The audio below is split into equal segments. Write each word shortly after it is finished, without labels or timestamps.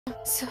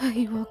Sir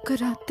ఈ ఒక్క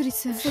రాత్రి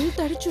సార్ ఫుల్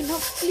తడుచున్నా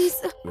ప్లీజ్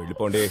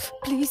వెళ్ళిపోండి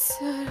ప్లీజ్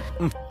సార్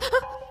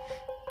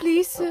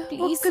ప్లీజ్ సార్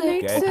ఒక్క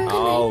నైట్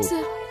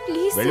సార్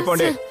ప్లీజ్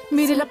వెళ్ళిపోండి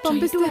మీరు ఇలా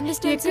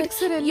పంపిస్తే ఎక్కడికి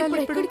సార్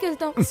వెళ్ళాలి ఎక్కడికి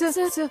వెళ్తాం సార్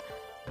సార్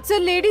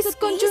సార్ లేడీస్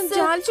కొంచెం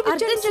జాల్చి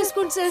అర్థం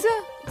చేసుకోండి సార్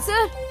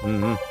సార్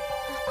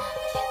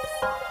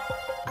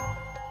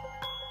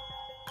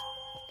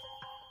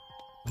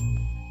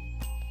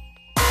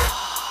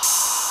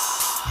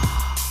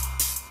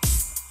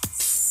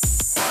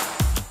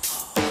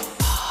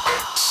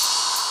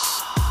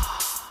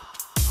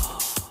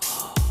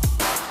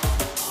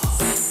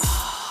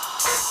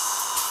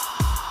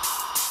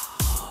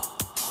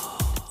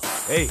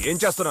ఏం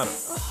చేస్తున్నారు?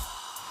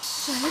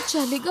 చాలా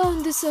చలిగా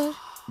ఉంది సార్.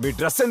 మీ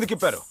డ్రెస్ ఎందుకు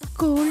ఇప్పారు?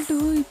 కోల్డ్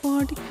ఈ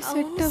బాడీకి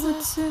సెట్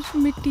అవ్వదు సార్.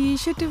 మీ టీ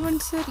షర్ట్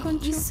ఇవ్వండి సార్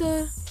కొంచెం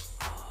sir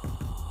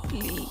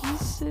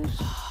please sir.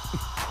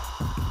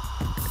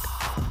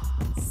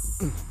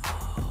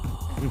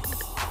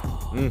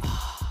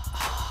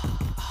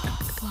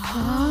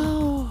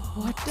 Wow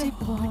what a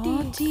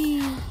body.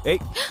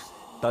 ఏయ్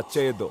టచ్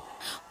చేయొద్దు.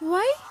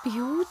 Why?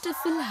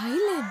 Beautiful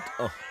island,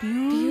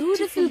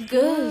 beautiful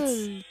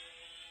girls,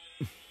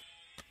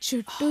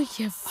 చుట్టూ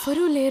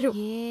ఎవ్వరూ లేరు,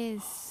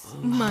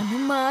 మనం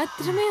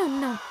మాత్రమే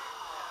ఉన్నాం.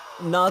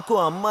 నాకు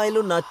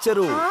అమ్మాయిలు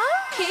నచ్చరు.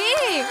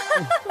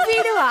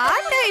 వీడు ఆ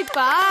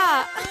టైపా?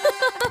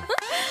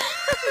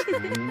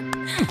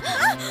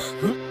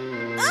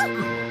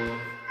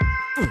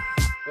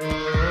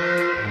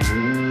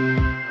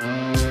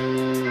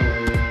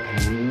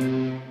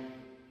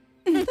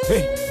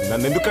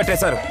 నన్ను ఎందుకు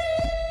కట్టేశారు?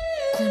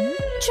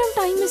 కొంచెం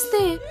టైం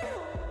ఇస్తే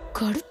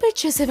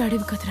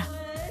కడుపెచ్చేసేవాడివి కదరా.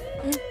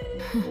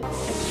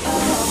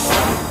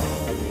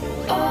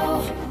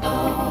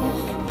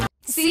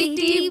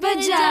 सीटी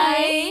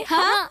बजाए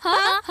हा हा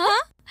हा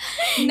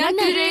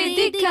नखरे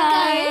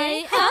दिखाए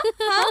हा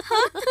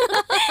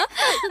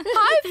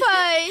हाय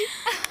फाय.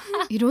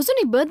 ఈ రోజు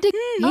నీ బర్త్డే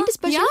ఏంటి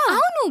స్పెషల్?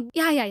 అవును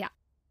yeah yeah yeah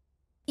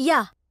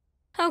yeah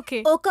okay.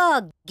 ఒక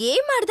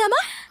గేమ్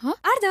ఆడదామా?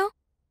 ఆడదాం.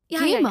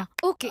 గేమా?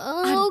 Okay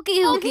okay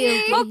okay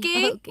okay.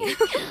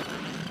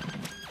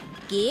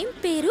 Game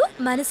పేరు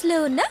మనసులో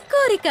ఉన్న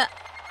కోరిక.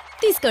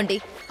 తీసుకోండి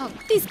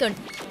తీసుకోండి.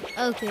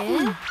 ఓకే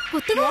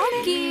కొత్తగా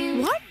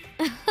గేమ్.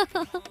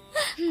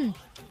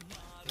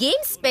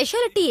 గేమ్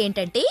స్పెషాలిటీ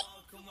ఏంటంటే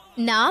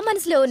నా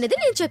మనసులో ఉన్నది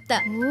నేను చెప్తా.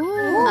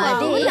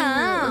 అదే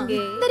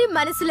అందరి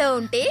మనసులో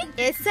ఉంటే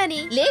ఎస్ అని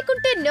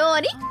లేకుంటే నో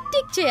అని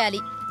టిక్ చేయాలి.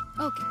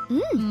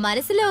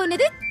 మనసులో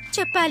ఉన్నది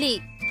చెప్పాలి.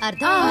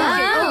 అర్థం?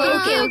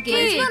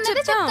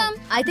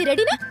 అయితే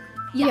రెడీనా?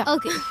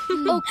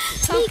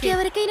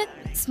 ఎవరికైనా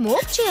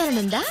స్మోక్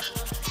చేయాలనుందా?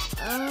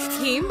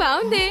 ఏం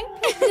బాగుంది.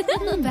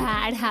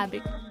 Bad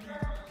habit.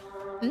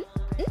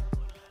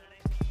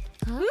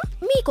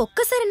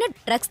 మీకొక్కసారైనా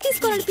డ్రగ్స్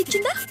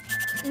తీసుకోవాలనిపించిందా?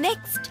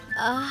 నెక్స్ట్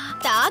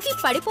తాగి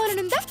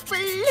పడిపోవాలనుందా?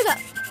 ఫుల్గా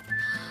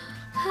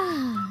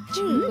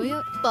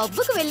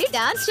పబ్బుకు వెళ్ళి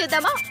డాన్స్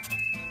చేద్దామా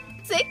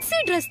సెక్సీ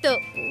డ్రెస్ తో?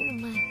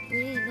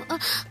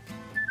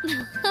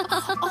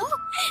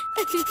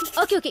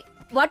 Okay okay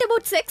what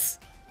about sex?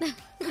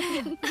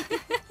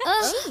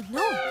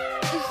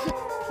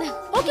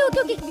 Okay okay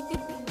okay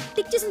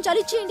tick చేసి చాలు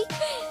ఇచ్చేయండి.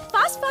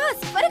 ఫాస్ట్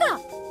ఫాస్ట్ త్వరగా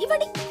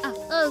ఇవ్వండి.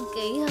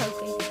 ఓకే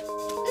ఓకే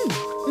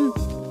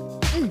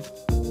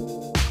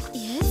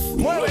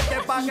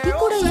ఇది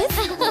కూడా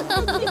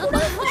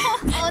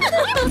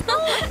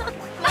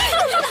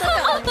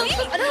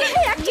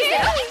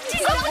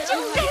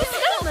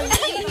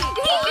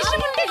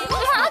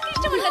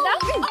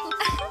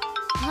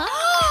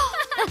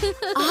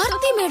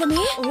ఆర్తి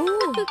మేడమే.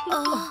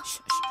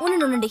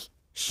 ఉండండి.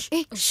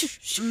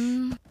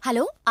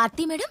 Hello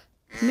Aarti madam.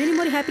 Many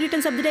more happy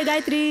returns of the day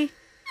Gayatri.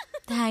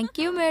 Thank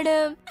you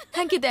madam.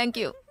 Thank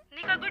you.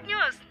 నీకు good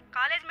news,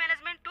 college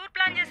management tour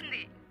plan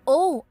చేసింది. ఓ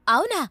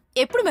అవునా?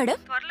 ఎప్పుడు మేడం?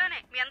 త్వరలోనే,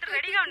 మీ అందరూ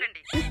రెడీగా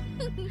ఉండండి.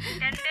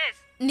 10 days.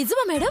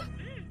 నిజమా మేడం?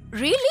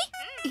 రియల్లీ?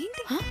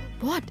 ఏంటి?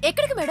 వాట్?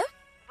 ఎక్కడికి madam?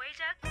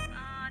 Vizag,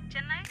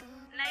 Chennai,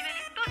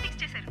 Neyveli tour fix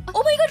చేశారు. Oh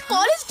my God,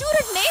 college tour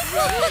అంటే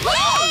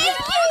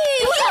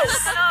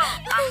హలో,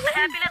 అంత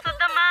హ్యాపీనెస్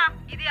వద్దమ్మా,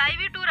 ఇది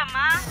ఐవి టూర్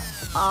అమ్మా.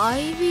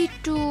 IV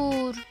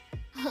tour?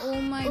 Oh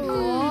my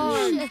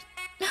God.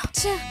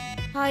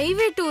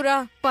 IV టూరా?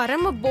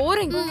 పరమ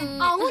బోరింగ్.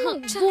 అవును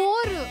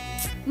బోర్.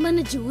 మన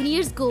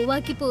జూనియర్స్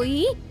గోవాకి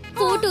పోయి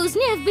ఫోటోస్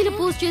ని FB లో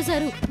పోస్ట్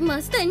చేశారు.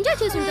 మస్త్ ఎంజాయ్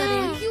చేసుంటారు.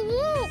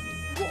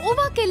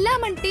 గోవాకి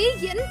వెళ్ళామంటే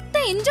ఎంత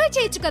ఎంజాయ్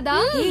చేయొచ్చు కదా.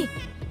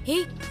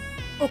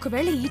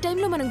 ఒకవేళ ఈ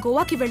టైంలో మనం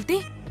గోవాకి వెళ్తే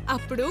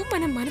అప్పుడు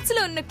మన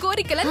మనసులో ఉన్న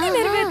కోరికలన్నీ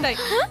నెరవేరుతాయి.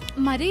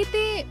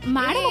 మరైతే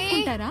మేడం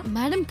ఒప్పుకుంటారా?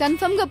 మేడం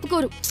కన్ఫర్మ్ గా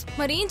ఒప్పుకోరు.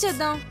 మరి ఏం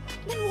చేద్దాం?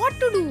 Then what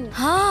to do?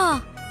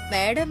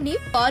 Madam ని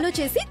ఫాలో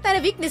చేసి తన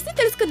వీక్నెస్ ని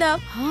తెలుసుకుందాం.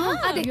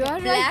 అదే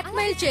బ్లాక్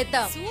మెయిల్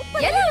చేద్దాం.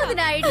 ఎలా ఉంది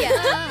నా ఐడియా?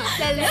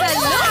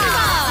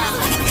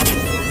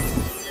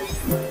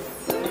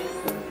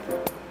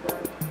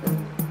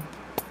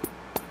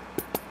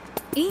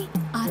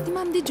 ఆర్తి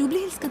మామ్ది జూబ్లీ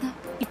హిల్స్ కదా,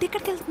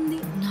 ఇటెక్కడికి వెళ్తుంది?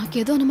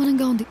 నాకేదో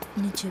అనుమానంగా ఉంది.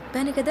 నేను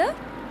చెప్పాను కదా,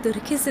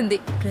 దొరికేసింది.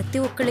 ప్రతి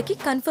ఒక్కళ్ళకి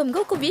కన్ఫర్మ్ గా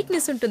ఒక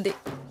వీక్నెస్ ఉంటుంది.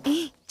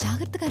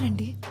 జాగ్రత్తగా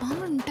రండి,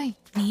 పాములు ఉంటాయి.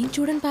 నీ ఏమైంది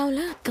చూడండి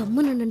పావులా.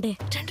 గమ్మునుండండి.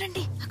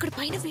 రండి, అక్కడ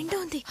పైన విండో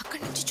ఉంది, అక్కడ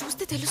నుంచి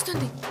చూస్తే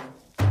తెలుస్తుంది.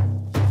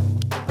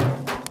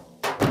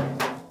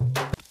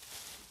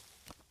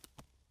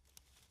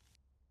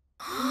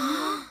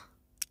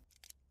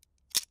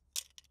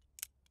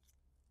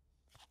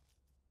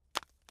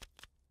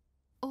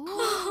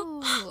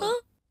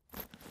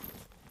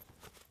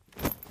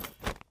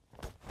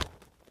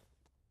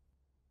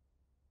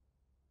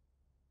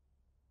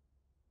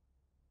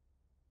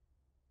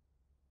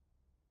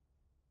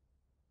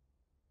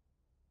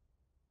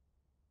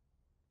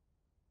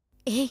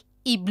 ఏ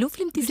ఈ బ్లూ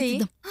ఫిల్మ్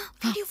తీసేద్దాం.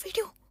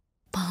 వీడియో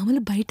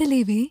పాములు బయట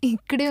లేవే,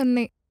 ఇక్కడే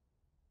ఉన్నాయి.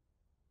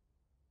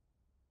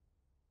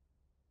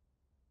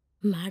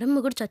 మేడం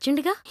మొగుడు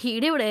చచ్చిండిగా,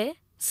 హీడేవిడే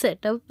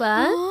సెటప్.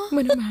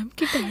 మన మ్యామ్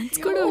కి డాన్స్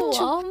కూడా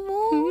వచ్చు.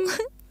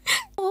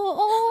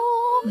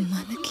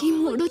 మనకి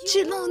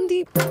మూడొచ్చేలా ఉంది.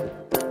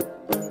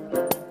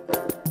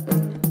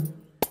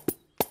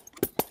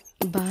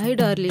 బాయ్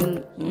డార్లింగ్,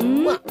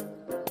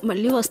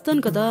 మళ్ళీ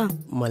వస్తాను కదా.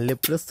 మళ్ళీ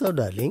ఎప్పుడు వస్తావు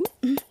డార్లింగ్?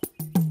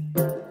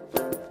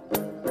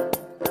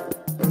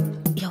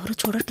 ఎవరు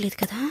చూడట్లేదు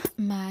కదా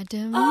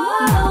మేడం.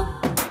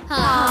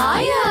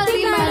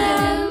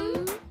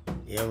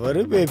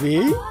 ఎవరు బేబీ?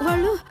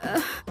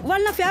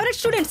 వాళ్ళు నా ఫేవరెట్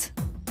స్టూడెంట్స్.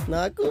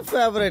 నాకు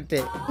ఫేవరెట్.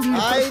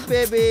 Hi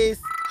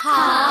babies.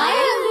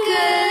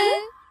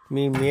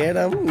 మీ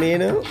మేడం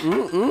నేను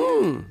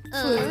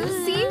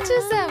సీన్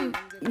చూసాం.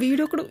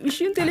 వీడొకడు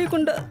విషయం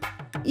తెలియకుండా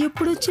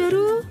ఎప్పుడు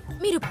వచ్చారు?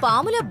 మీరు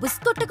పాముల బుస్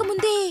కొట్టక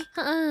ముందే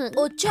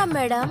వచ్చాం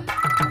మేడం.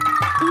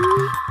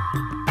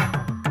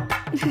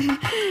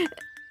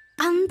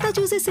 అంతా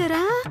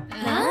చూసేసారా?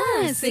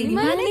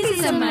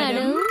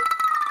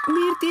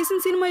 మీరు తీసిన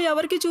సినిమా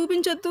ఎవరికి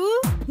చూపించొద్దు.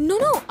 No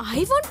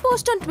I want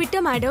post on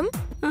Twitter madam.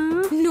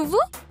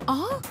 నువ్వు?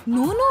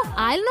 No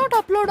I will not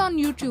upload on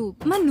YouTube.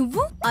 మరి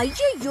నువ్వు?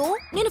 అయ్యయ్యో,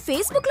 నేను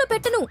ఫేస్బుక్ లో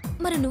పెట్టను.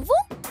 మరి నువ్వు?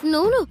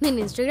 నో నేను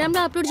ఇన్స్టాగ్రామ్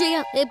లో అప్లోడ్ చేయ.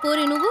 ఏ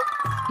పోరి నువ్వు?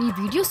 ఈ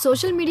వీడియో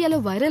సోషల్ మీడియాలో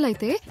వైరల్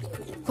అయితే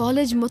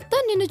కాలేజ్ మొత్తం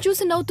నిన్ను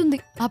చూసి నవ్వుతుంది.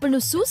 అప్పుడు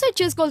నువ్వు సూసైడ్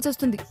చేసుకోవాల్సి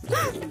వస్తుంది.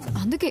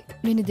 అందుకే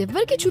నేను ఇది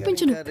ఎవ్వరికి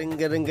చూపించను.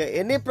 రింగ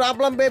ఎనీ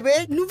ప్రాబ్లం బేబీ?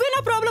 నువ్వే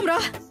నా ప్రాబ్లం రా.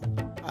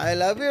 I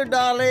love you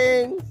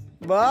darling.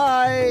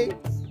 Bye.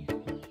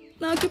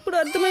 నాకిప్పుడు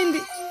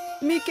అర్థమైంది.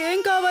 మీకేం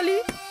కావాలి,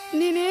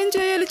 నేనేం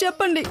చేయాలి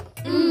చెప్పండి.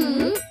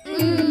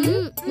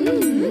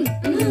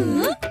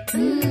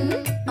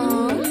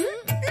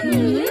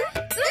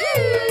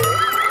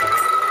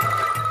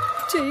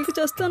 చెయ్యికి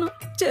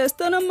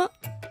చేస్తానమ్మా.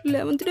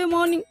 11th డే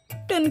మార్నింగ్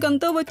 10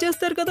 కంతా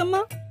వచ్చేస్తారు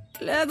కదమ్మా.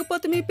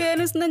 లేకపోతే మీ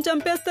పేరెంట్స్ నన్ను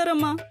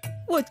చంపేస్తారమ్మా.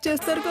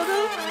 వచ్చేస్తారు కదా.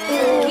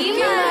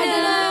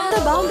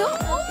 బాగుందో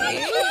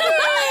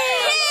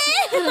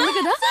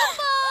కదా?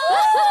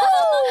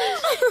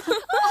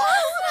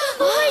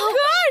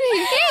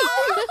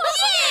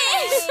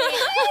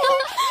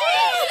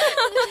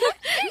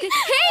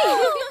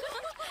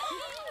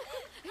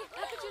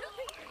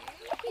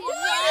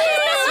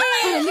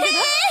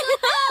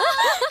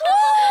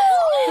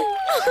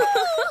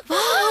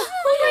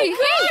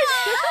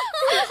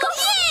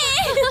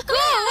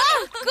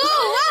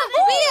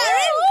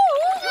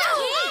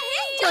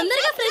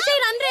 తొందరగా ఫ్రెష్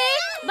అయ్యి రండి,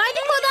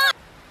 బయటికి పోదాం.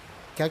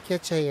 क्या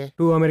चाहिए?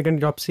 2 American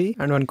Dropsy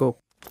and 1 Coke.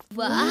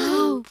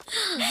 Wow,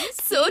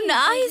 so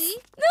nice.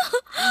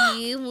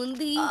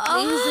 ఏముంది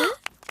ప్లీజ్.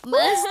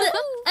 మస్త్.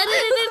 అరే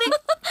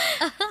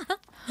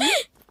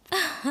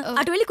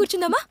అటు వెళ్ళి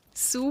కూర్చుందామా?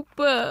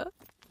 సూపర్.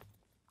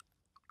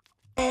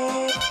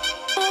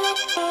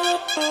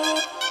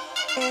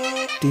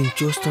 దీన్ని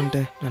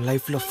చూస్తుంటే నా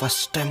లైఫ్ లో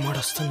ఫస్ట్ టైం మాట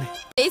వస్తుంది.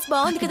 ప్లేస్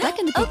బాగుంది కదా?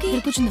 ఓకే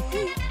కూర్చుందాం.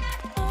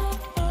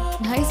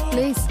 Nice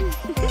place.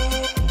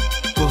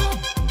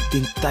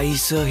 దీని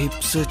థైస్,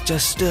 హిప్స్,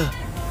 చెస్ట్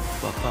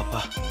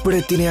ఇప్పుడే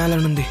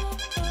తినేయాలనుంది.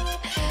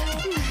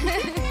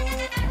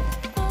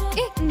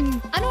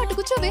 అను అటు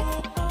కూర్చోవే.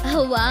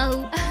 వావ్,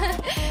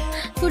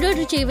 ఫుడ్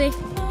ఆర్డర్ చేయవే.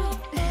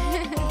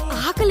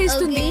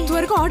 ఆకలిస్తుంది,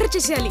 త్వరగా ఆర్డర్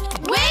చేసేయాలి.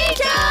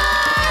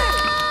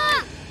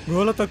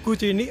 గోల తక్కువ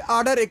చేయండి,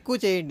 ఆర్డర్ ఎక్కువ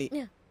చేయండి.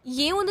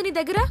 ఏముంది నీ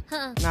దగ్గర?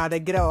 నా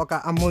దగ్గర ఒక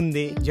అమ్మ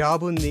ఉంది,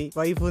 జాబ్ ఉంది,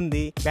 వైఫ్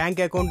ఉంది,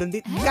 బ్యాంక్ అకౌంట్ ఉంది,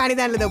 కానీ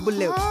దాంట్లో డబ్బులు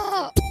లేవు.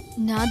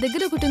 నా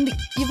దగ్గర ఒకటి ఉంది,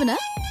 ఇవ్వనా?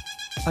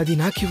 అది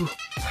నాకివ్వు.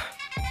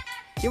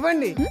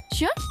 ఇవ్వండి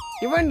ష్యూర్.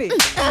 ఇవ్వండి.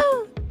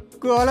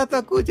 గోల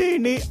తక్కువ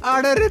చేయండి,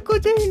 ఆర్డర్ ఎక్కువ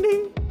చేయండి.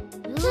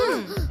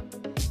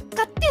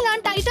 కత్తి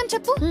లాంటి ఐటమ్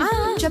చెప్పు.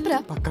 చెప్పరా.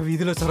 పక్క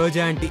వీధిలో సరోజ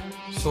ఆంటీ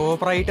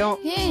సూపర్ ఐటమ్.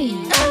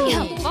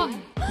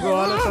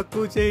 గోల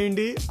తక్కువ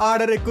చేయండి,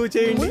 ఆర్డర్ ఎక్కువ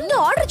చేయండి. ముందు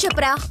ఆర్డర్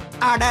చెప్పరా.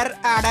 Order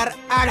order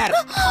order.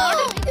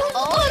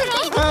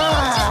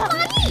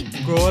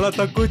 గోల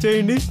తక్కువ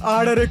చేయండి,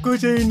 ఆర్డర్ ఎక్కువ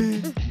చేయండి.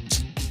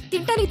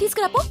 తింటానికి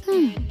తీసుకురాపో.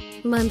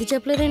 మంది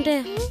చెప్పలేదంటే.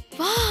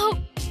 వావ్,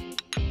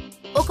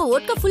 ఒక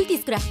వోడ్కా ఫుల్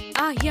తీసుకురా.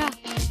 యా.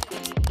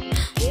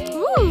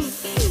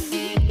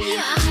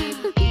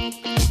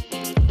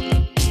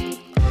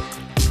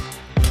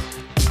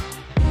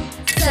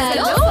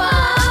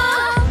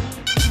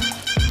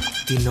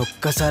 దీన్ని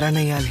ఒక్కసారి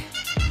వేయాలి.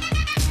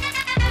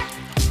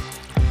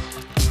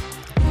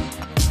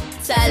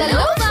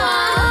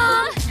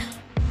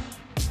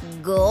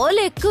 గోల్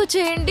ఎక్కువ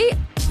చేయండి,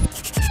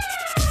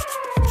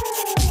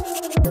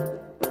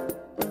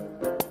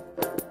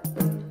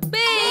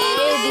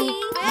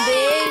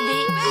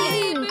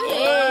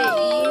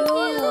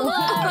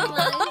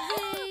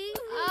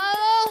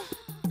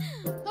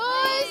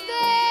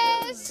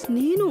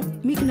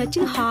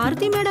 టీచింగ్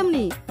హారతి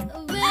మేడంని.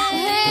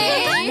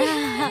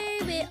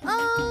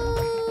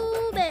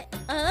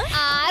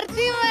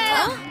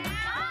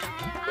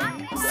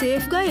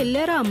 సేఫ్ గా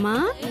వెళ్ళారా అమ్మా?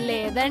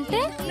 లేదంటే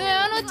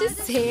నువ్వేమైనా వచ్చి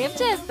సేవ్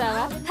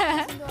చేస్తావా?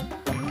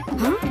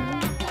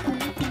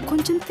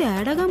 కొంచెం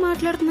తేడాగా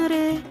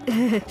మాట్లాడుతున్నారే.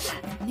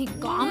 నీకు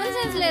కామన్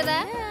సెన్స్ లేదా?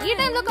 ఈ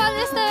టైంలో కాల్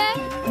చేస్తావే?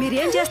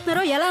 మీరేం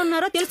చేస్తున్నారో ఎలా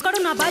ఉన్నారో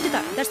తెలుసుకోవడం నా బాధ్యత.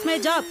 That's my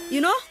job,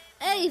 you know.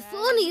 ఏయ్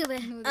ఫోన్ ఇవ్వే.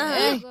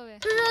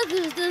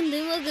 రాగుతుంది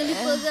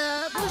మగలిపోగా.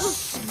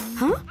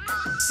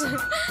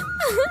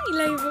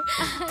 ఇలా ఇవ్వు.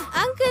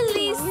 అంకుల్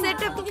నీ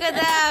సెటప్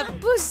కదా.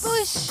 Push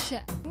push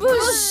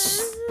push.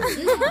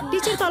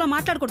 టీచర్తో అలా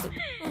మాట్లాడకూడదు.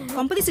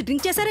 కొంపదీసి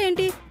డ్రింక్ చేశారా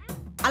ఏంటి?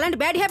 అలాంటి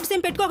బ్యాడ్ హ్యాబిట్స్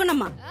ఏం పెట్టుకోకండి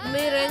అమ్మా.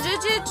 మీరు ఎంజాయ్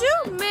చేయొచ్చు,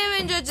 మేము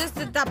ఎంజాయ్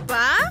చేస్తే తప్ప.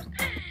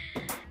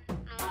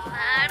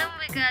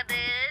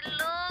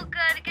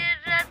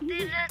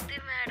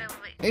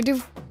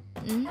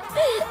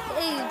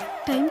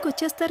 టైంకి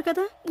వచ్చేస్తారు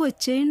కదా,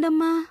 వచ్చేయండి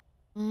అమ్మా.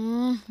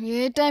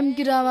 ఏ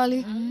టైంకి రావాలి?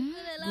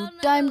 గుడ్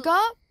టైం కా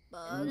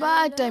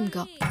బ్యాడ్ టైం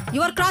కా? You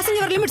are crossing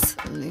your limits.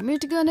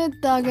 Limit గానే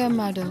తాగా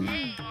మేడం.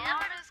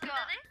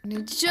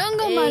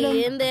 నిజంగా మేడం.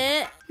 ఏందే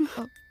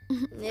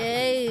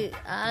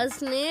ఆ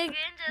స్నేక్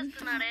ఏం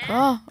చేస్తున్నాడే?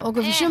 ఒక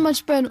విషయం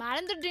మర్చిపోయాను.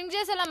 మేడంతో డ్రింక్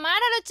చేసేలా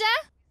మాట్లాడొచ్చా?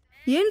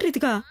 ఏం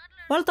రీతిగా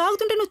వాళ్ళు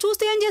తాగుతుంటే నువ్వు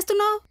చూస్తే ఏం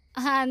చేస్తున్నావు?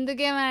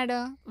 అందుకే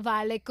మేడం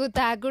వాళ్ళు ఎక్కువ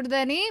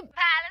తాగకూడదని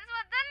బ్యాలెన్స్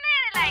వద్దని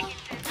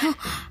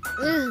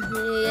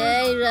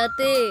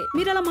రతి,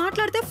 మీరు అలా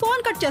మాట్లాడితే ఫోన్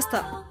కట్ చేస్తా.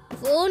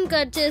 ఫోన్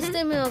కట్ చేస్తే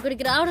మేము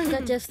అక్కడికి రావడం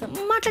కట్ చేస్తాం.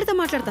 మాట్లాడతా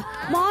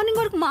మార్నింగ్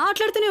వరకు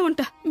మాట్లాడుతూనే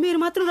ఉంటా. మీరు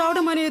మాత్రం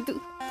రావడం అనేది.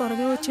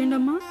 త్వరగా వచ్చేయండి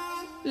అమ్మా,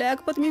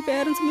 లేకపోతే మీ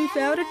పేరెంట్స్ మీ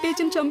ఫేవరెట్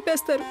టీచర్ని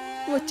చంపేస్తారు.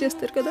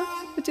 వచ్చేస్తారు కదా,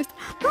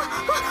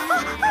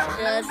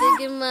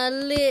 రతికి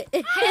మళ్ళీ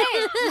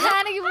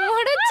దానికి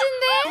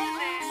మూడొచ్చింది.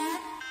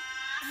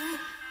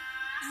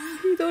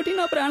 ఇదోటి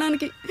నా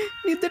ప్రాణానికి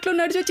నిద్దట్లో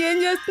నడిచో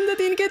చేంజ్ చేస్తుందో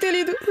దీనికే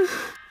తెలీదు.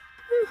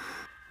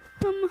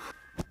 అమ్మా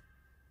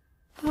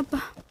అబ్బా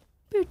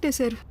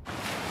పెట్టేశారు.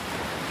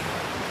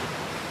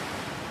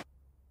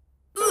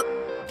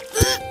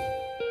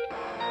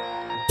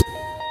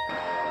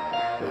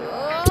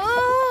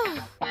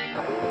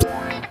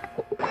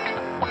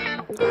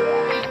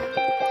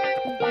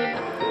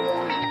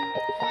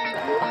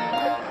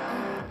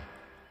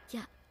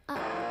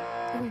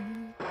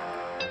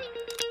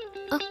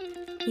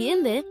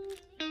 ఏందే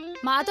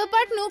మాతో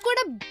పాటు నువ్వు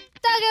కూడా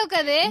తాగావు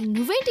కదే.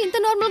 నువ్వేంటి ఇంత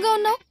నార్మల్ గా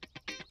ఉన్నావు?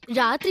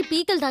 రాత్రి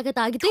పీకల దాకా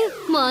తాగితే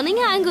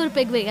మార్నింగ్ హ్యాంగోవర్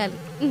పెగ్ వేయాలి.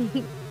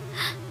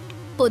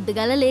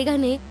 పొద్దుగాల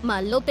లేగానే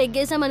మళ్ళీ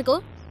పెగ్గేసామనుకో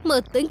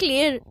మొత్తం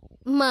క్లియర్.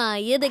 మా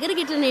అయ్య దగ్గర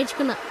గిట్ల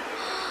నేర్చుకున్నా.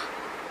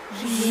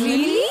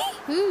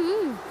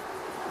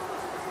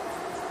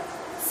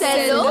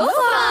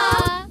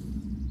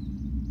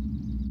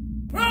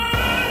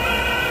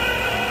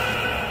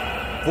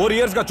 4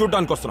 years గా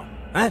చూడడానికి వస్తున్నాం.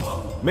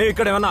 మేము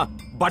ఇక్కడ ఏమన్నా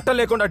బట్టలు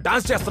లేకుండా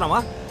డాన్స్ చేస్తున్నావా?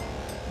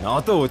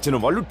 నాతో వచ్చిన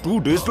వాళ్ళు 2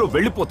 days లో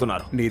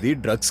వెళ్ళిపోతున్నారు. నీది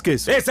డ్రగ్స్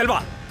కేసు. ఏ సెల్వా,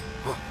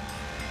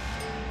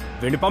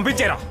 వెళ్ళి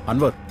పంపించేరా.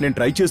 అన్వర్, నేను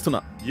ట్రై చేస్తున్నా.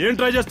 ఏం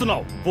ట్రై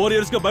చేస్తున్నావు? 4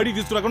 years గా బయటికి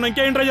తీసుకురాకుండా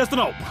ఇంకేం ట్రై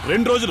చేస్తున్నావు?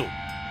 2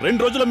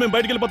 రోజులు మేము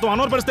బయటికి వెళ్ళిపోతాం.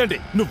 అన్వర్ పరిస్థితి ఏంటి?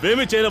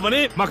 నువ్వేమీ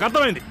చేయలేవని మాకు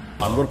అర్థమైంది.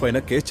 అన్వర్ పైన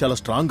కేసు చాలా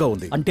స్ట్రాంగ్ గా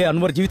ఉంది. అంటే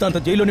అన్వర్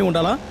జీవితాంతం జైల్లోనే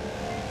ఉండాలా?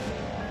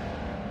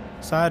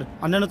 సార్,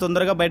 అన్నను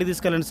తొందరగా బయట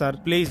తీసుకెళ్ళండి సార్,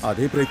 ప్లీజ్.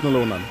 అదే ప్రయత్నంలో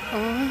ఉన్నాను.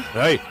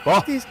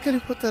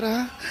 తీసుకెళ్ళిపోతారా?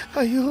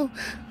 అయ్యో,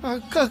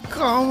 అక్క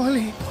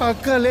కావాలి.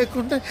 అక్క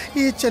లేకుండా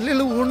ఈ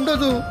చెల్లెలు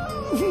ఉండదు.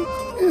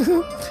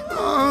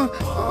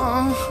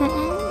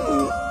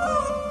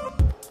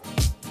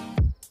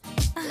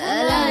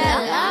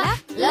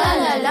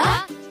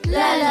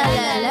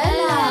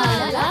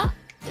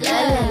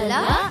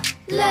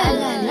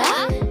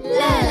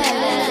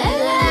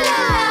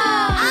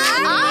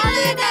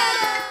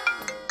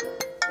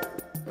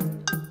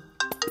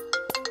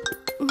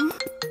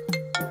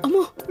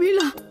 అమ్మో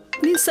వీళ్ళ,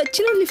 నేను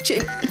సచ్చిన లిఫ్ట్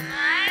చేయి.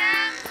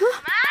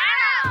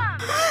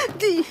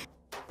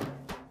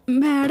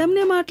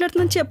 మేడంనే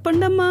మాట్లాడుతున్నాను,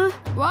 చెప్పండి అమ్మా.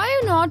 Why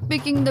you not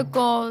picking the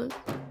call?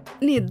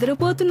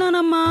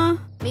 నిద్రపోతున్నానమ్మా.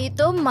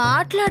 నీతో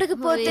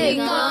మాట్లాడకపోతే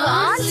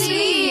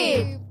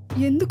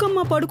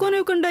ఎందుకమ్మా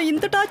పడుకోనివ్వకుండా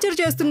ఇంత టార్చర్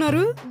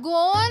చేస్తున్నారు?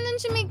 గోవా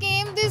నుంచి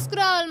మీకేం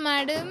తీసుకురావాలి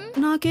మేడం?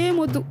 నాకేం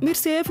వద్దు, మీరు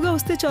సేఫ్ గా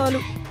వస్తే చాలు.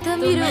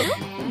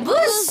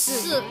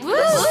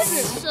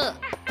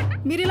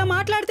 మీరు ఇలా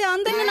మాట్లాడితే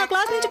అందరినీ నా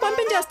క్లాస్ నుంచి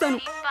పంపించేస్తాను.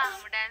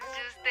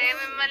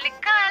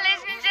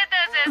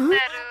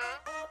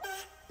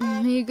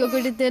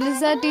 మీకొకటి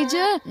తెలుసా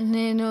టీచర్,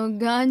 నేను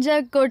గాంజా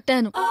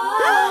కొట్టాను.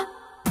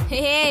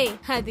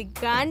 అది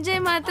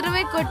గాంజాయి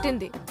మాత్రమే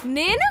కొట్టింది,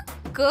 నేను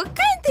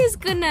కొకైన్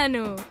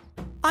తీసుకున్నాను.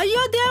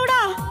 అయ్యో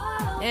దేవుడా!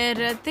 ఏ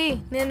రతి,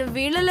 నేను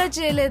వీళ్ళలో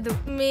చేయలేదు,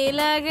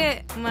 మీలాగే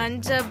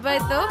మంచి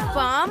అబ్బాయితో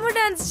పాము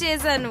డాన్స్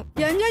చేశాను.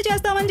 ఎంజాయ్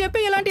చేస్తామని చెప్పి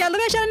ఇలాంటి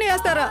ఎలవేషాలని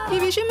వేస్తారా? ఈ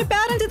విషయం మీ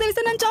పేరెంట్స్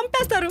తెలిస్తే నన్ను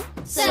చంపేస్తారు.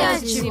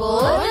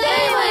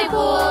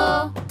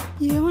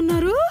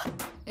 ఏమన్నారు?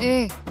 ఏ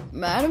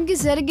మేడం కి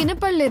సరిగ్గా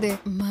వినపడలేదే.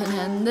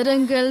 మనందరం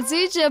కలిసి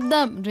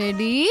చెప్దాం.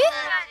 రెడీ?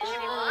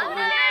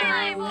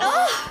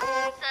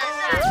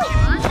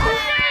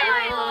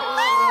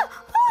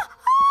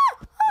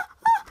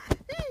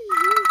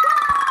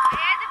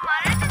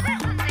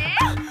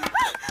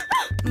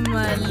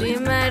 మళ్ళీ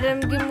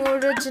మేడంకి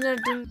మూడు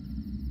వచ్చినట్టు.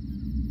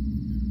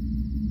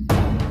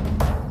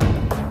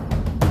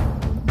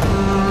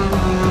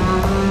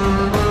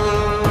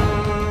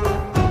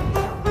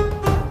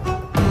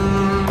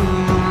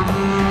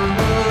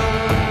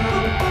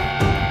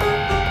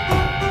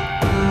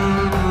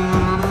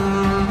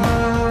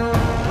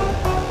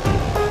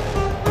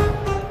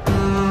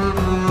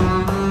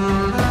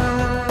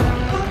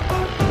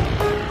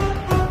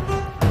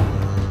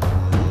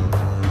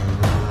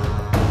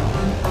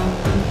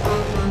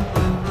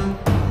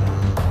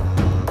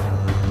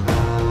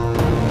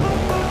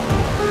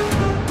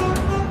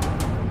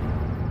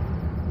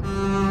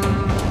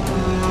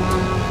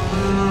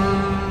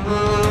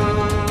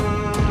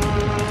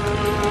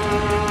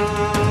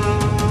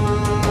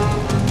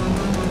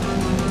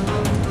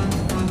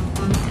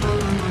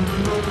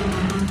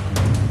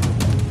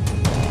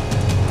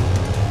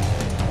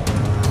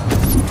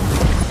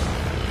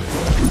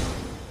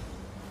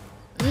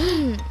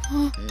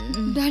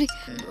 Daddy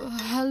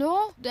hello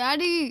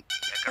daddy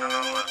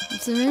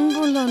swimming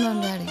pool లో ఉన్నాం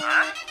డాడీ.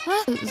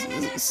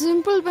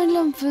 సింపుల్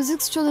పెండ్లం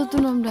ఫిజిక్స్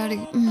చదువుతున్నాం డాడీ.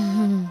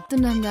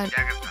 తిన్నాం డాడీ.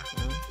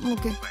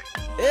 ఓకే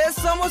ఏ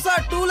సమోసా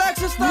 2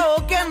 lakhs ఇస్తా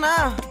ఓకేనా?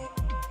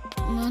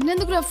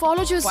 నన్నెందుకు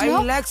ఫాలో చేస్తున్నావు?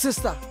 5 lakhs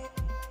ఇస్తా.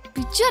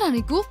 పిచ్చారా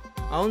నీకు?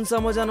 అవును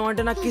సమోసా, నువ్వు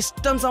అంటే నాకు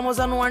ఇష్టం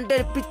సమోసా, నువ్వు అంటే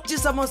పిచ్చి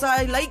samosa,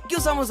 I like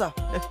you samosa.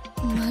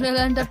 మరి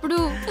అలాంటప్పుడు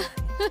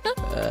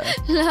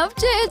లవ్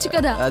చేయొచ్చు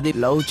కదా. అది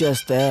లవ్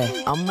చేస్తే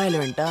అమ్మాయిల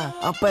వెంట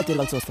అబ్బాయి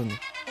తిరగాల్సి వస్తుంది.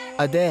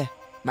 అదే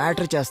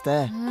మ్యాటర్ చేస్తే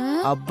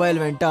అబ్బాయిల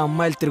వెంట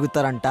అమ్మాయిలు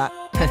తిరుగుతారంట.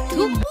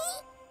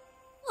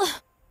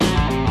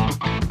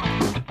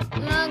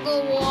 నాకు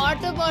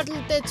వాటర్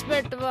బాటిల్ తెచ్చి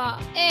పెట్టవా?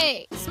 ఏ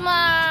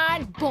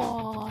స్మార్ట్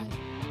బాయ్,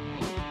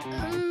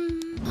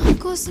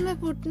 కోసమే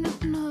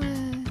పుట్టినట్టున్నావే.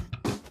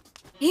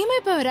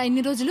 ఏమైపోయారా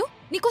ఇన్ని రోజులు?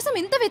 నీకోసం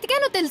ఎంత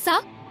వెతికానో తెలుసా?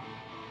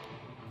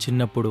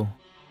 చిన్నప్పుడు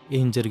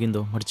ఏం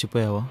జరిగిందో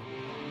మర్చిపోయావా?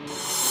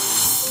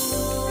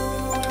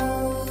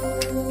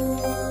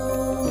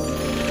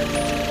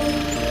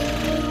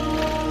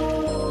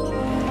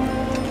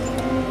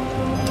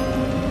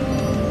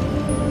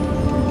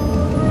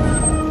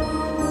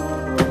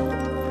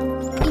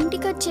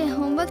 ఇంటికి వచ్చే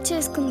హోంవర్క్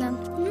చేసుకుందాం.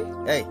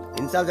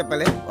 ఇన్సార్లు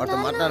చెప్పాలి వాడితో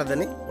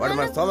మాట్లాడదని. వాడు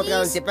మన స్తోమత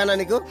కాదని చెప్పానా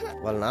నీకు?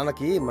 వాళ్ళ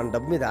నాన్నకి మన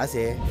డబ్బు మీద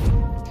ఆశే.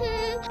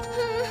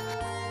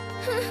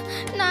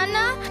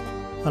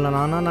 వాళ్ళ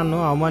నాన్న నన్ను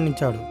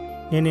అవమానించాడు.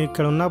 నేను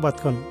ఇక్కడ ఉన్నా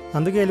బతకను,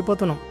 అందుకే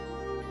వెళ్ళిపోతున్నాం.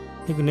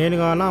 నీకు నేను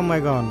కావాలా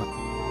అమ్మాయి కావాలా?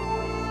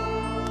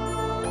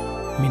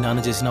 మీ నాన్న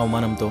చేసిన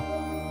అవమానంతో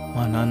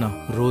మా నాన్న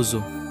రోజు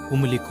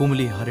కుమిలి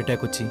కుమిలి హార్ట్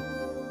అటాక్ వచ్చి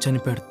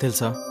చనిపోయాడు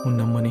తెలుసా?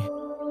 ఉన్నమ్మని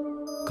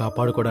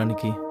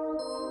కాపాడుకోవడానికి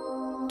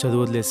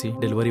చదువు వదిలేసి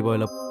డెలివరీ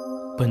బాయ్లా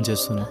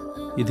పనిచేస్తున్నా.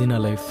 ఇది నా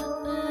లైఫ్.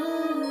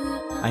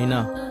 అయినా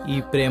ఈ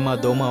ప్రేమ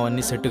దోమ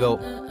అవన్నీ సెట్ కావు.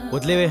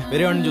 వదిలేవే,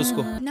 వేరే వాడిని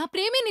చూసుకో. నా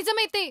ప్రేమే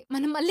నిజమైతే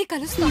మనం మళ్ళీ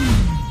కలుస్తాం.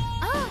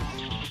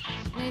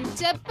 నేను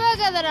చెప్పా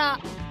కదరా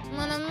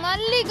మనం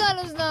మళ్ళీ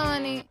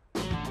కలుస్తామని.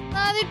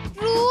 నాది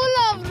ట్రూ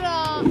లవ్ రా.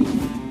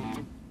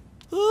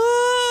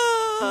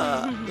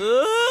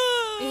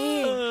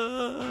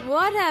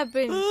 What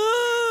happened?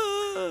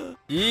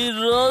 ఈ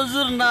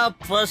రోజు నా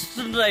ఫస్ట్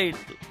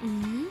నైట్.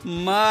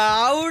 మా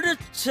ఆవిడ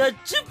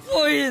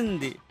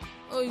చచ్చిపోయింది.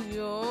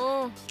 అయ్యో,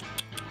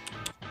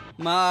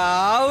 మా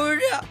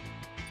ఆవిడ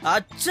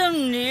అచ్చం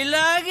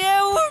నీలాగే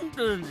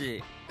ఉంటుంది.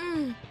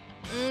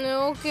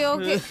 Okay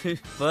okay.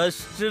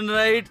 ఫస్ట్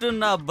నైట్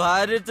నా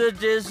భార్యతో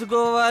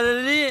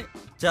చేసుకోవాలని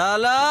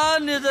చాలా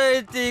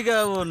నిజాయితీగా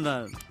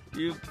ఉన్నాను.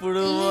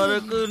 ఇప్పుడు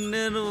వరకు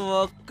నేను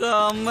ఒక్క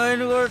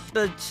అమ్మాయిని కూడా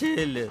టచ్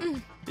చేయలేదు.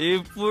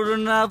 ఇప్పుడు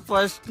నా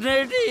ఫస్ట్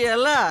నైట్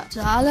ఎలా?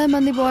 చాలా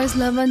మంది బాయ్స్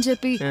లవ్ అని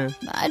చెప్పి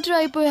మ్యాటర్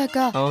అయిపోయాక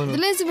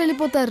వదిలేసి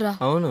వెళ్ళిపోతారా?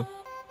 అవును,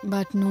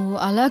 బట్ నువ్వు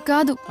అలా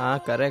కాదు.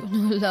 కరెక్ట్.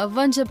 నువ్వు లవ్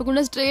అని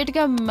చెప్పకుండా స్ట్రైట్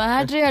గా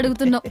మ్యాటరే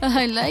అడుగుతున్నావు.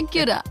 ఐ లైక్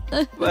యు రా.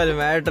 మరి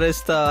మ్యాటర్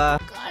ఇస్తావా?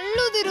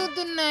 కళ్ళు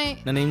తిరుగుతున్నాయి.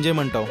 నన్ను ఏం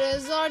చేయమంటావు?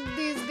 రిసార్ట్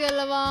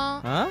తీసుకెళ్ళవా?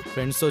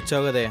 ఫ్రెండ్స్ తో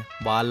వచ్చావు కదే,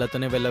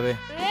 వాళ్ళతోనే వెళ్ళవే.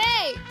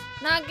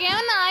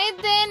 నాకేమన్నా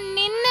అయితే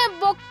నిన్నే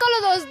బొక్కలు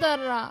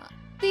దోస్తారా?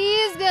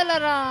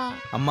 తీసుకెళ్ళరా?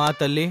 అమ్మా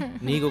తల్లి,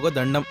 నీకు ఒక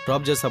దండం.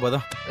 డ్రాప్ చేస్తా పదా.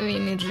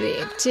 వీని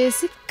రేప్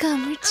చేసి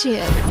కమిట్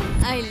చేయాలి.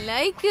 I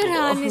like your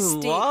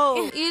honesty.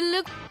 You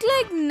look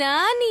like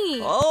Nani.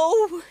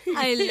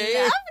 I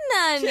love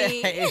Nani.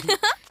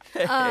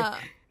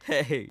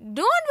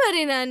 Don't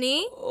worry Nani,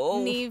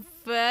 నీ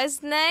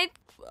ఫస్ట్ నైట్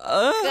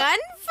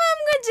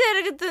కన్ఫర్మ్ గా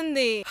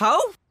జరుగుతుంది. హౌ?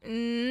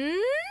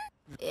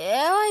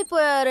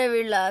 ఏమైపోయారే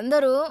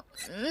వీళ్ళందరూ?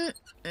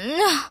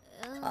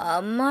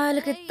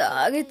 అమ్మాయిలకి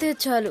తాగితే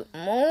చాలు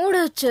మూడ్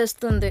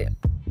వచ్చేస్తుంది.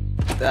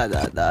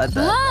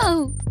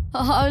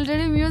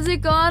 ఆల్రెడీ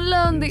మ్యూజిక్ ఆన్ లో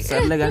ఉంది.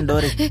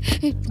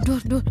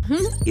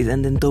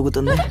 ఇదెంత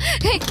తోగుతుంది?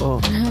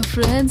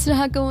 ఫ్రెండ్స్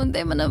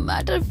రాకముందే మనం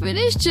మ్యాటర్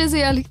ఫినిష్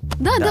చేసేయాలి.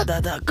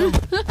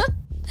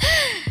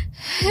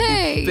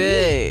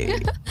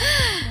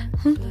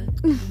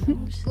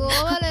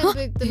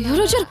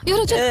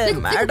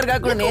 మ్యాటర్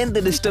కాకుండా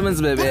ఏంటి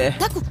డిస్టర్బెన్స్ బేబీ?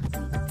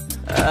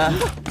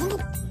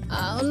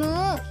 అవును,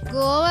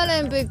 గోవాలో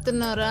ఏం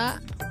పీకుతున్నారా?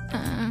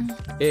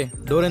 ఏ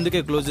డోర్ ఎందుకే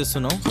క్లోజ్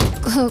చేస్తున్నావు?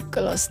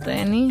 కుక్కలు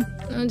వస్తాయని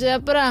నువ్వు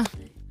చెప్పరా.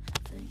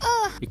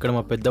 ఇక్కడ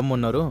మా పెద్దమ్మ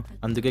ఉన్నారు,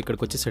 అందుకే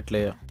ఇక్కడికి వచ్చి సెటిల్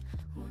అయ్యా.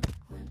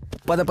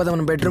 పద పద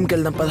మనం బెడ్రూమ్కి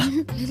వెళ్దాం పద.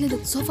 లేదు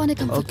సోఫానే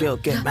ఓకే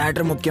ఓకే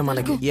మ్యాటర్ ముఖ్యం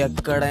మనకి,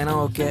 ఎక్కడైనా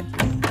ఓకే.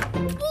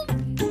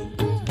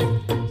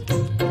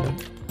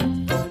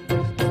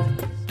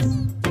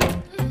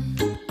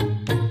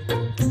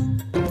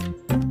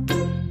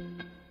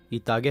 ఈ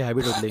తాగే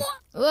హ్యాబిట్ వదిలే.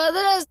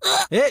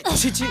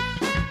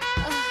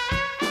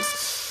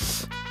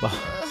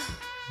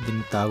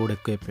 దీన్ని తాగుడు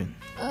ఎక్కువైపోయింది.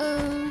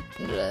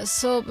 డ్రెస్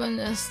ఓపెన్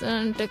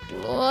చేస్తానంటే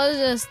క్లోజ్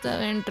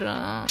చేస్తావేంట్రా?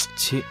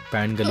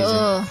 ప్యాంట్ గలీజ్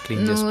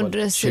క్లీన్ చేసుకోవాలి.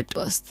 డ్రెస్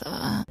వస్తా.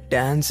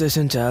 డాన్స్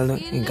సెషన్ చాలు,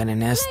 ఇంకా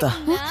నేను వేస్తా.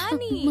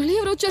 మళ్ళీ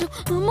ఎవరు వచ్చారు?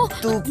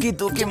 తూకి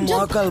తూకి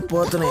మోకాలు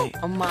పోతున్నాయి.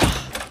 అమ్మా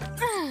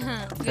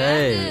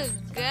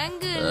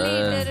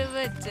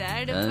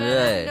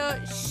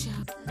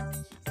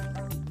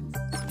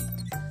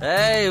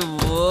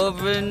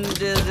ఓపెన్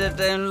చేసే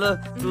టైంలో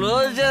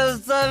క్లోజ్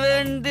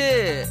చేస్తావేంటి?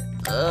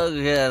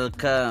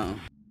 వెల్కమ్.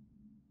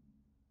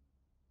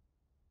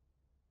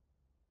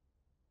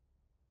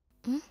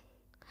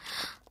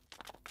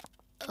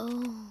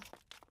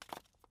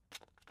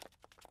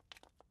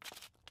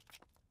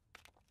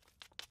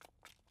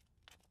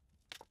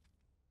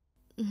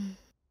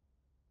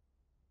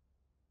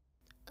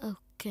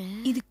 ఓకే,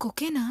 ఇది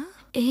కొకేనా?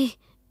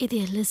 ఇది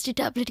ఎల్ఎస్డి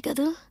టాబ్లెట్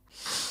కదా.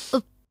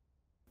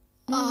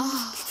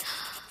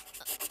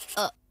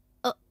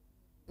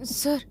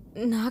 Sir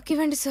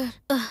నాకివ్వండి sir.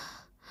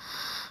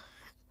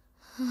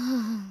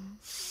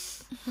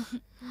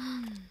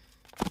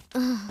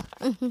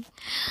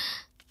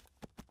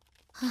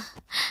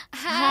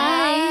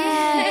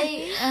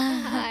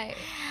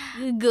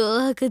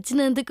 గోవాకి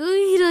వచ్చినందుకు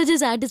ఈరోజు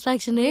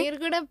సాటిస్ఫాక్షన్. మీరు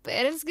కూడా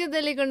పేరెంట్స్ కి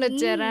తెలియకుండా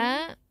వచ్చారా?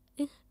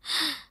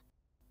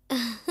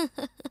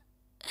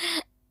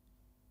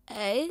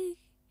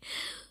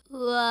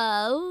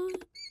 వావ్,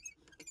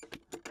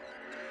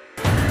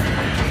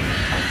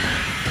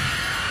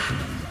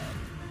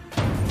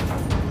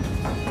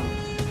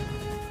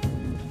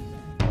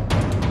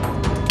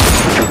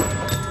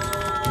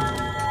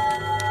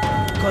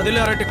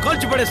 కదిలారంటే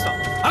కాల్చి పడేస్తా.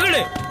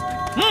 అగడే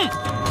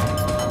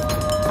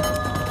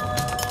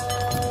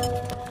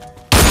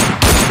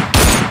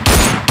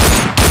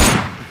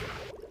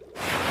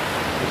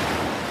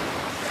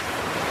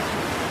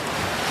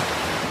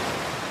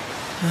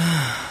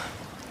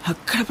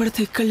అక్కడ పడితే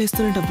ఇక్కడ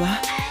లేస్తానంటబ్బా.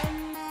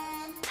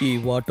 ఈ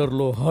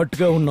వాటర్లో హాట్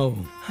గా ఉన్నావు.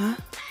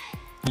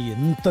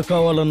 ఎంత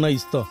కావాలన్నా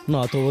ఇస్తా,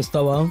 నాతో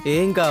వస్తావా?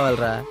 ఏం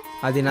కావాలరా?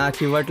 అది నాకు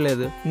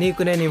ఇవ్వట్లేదు,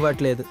 నీకు నేను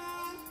ఇవ్వట్లేదు.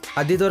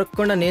 అది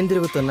దొరకకుండా నేను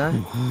తిరుగుతున్నా,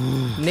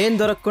 నేను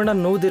దొరకకుండా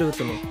నువ్వు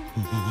తిరుగుతున్నావు.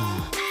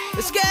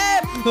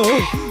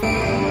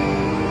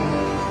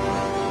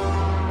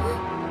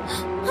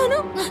 అను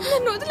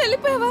నన్ను వదిలి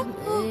వెళ్ళిపోయావా?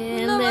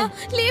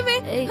 లేవే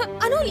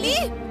అను, లే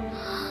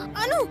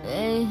అను.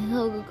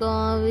 ఒక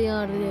కాఫీ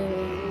ఆర్డర్.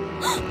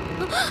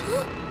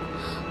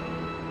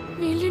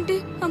 వీళ్ళేంటి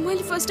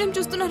అమ్మాయిలు ఫస్ట్ టైం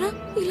చూస్తున్నారా?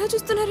 ఇలా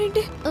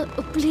చూస్తున్నారేంటి?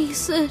 Please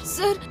sir.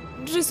 సార్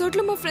రిసార్ట్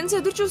లో మా ఫ్రెండ్స్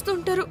ఎదురు చూస్తూ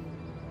ఉంటారు,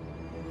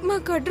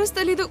 మాకు అడ్రస్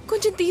తెలీదు,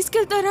 కొంచెం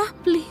తీసుకెళ్తారా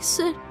ప్లీజ్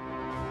సార్?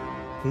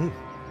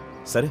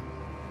 సరే,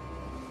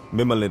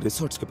 మిమ్మల్ని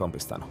రిసార్ట్స్కి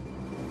పంపిస్తాను.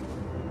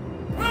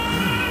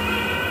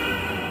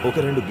 ఒక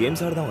 2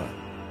 గేమ్స్ ఆడదామా?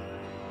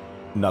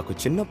 నాకు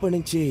చిన్నప్పటి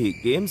నుంచి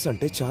గేమ్స్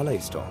అంటే చాలా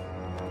ఇష్టం.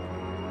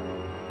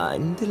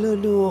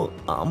 అందులోనూ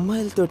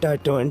అమ్మాయిలతో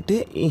ఆడటం అంటే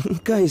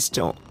ఇంకా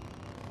ఇష్టం.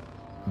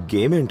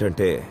 గేమ్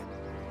ఏంటంటే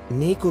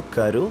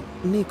నీకొక్కారు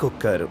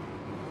నీకొక్కారు,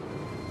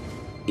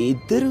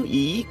 ఇద్దరు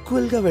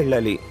ఈక్వల్గా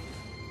వెళ్ళాలి.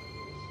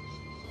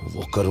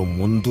 ఒకరు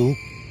ముందు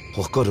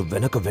ఒకరు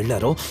వెనక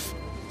వెళ్ళారో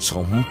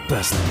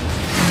చంపేస్తారు.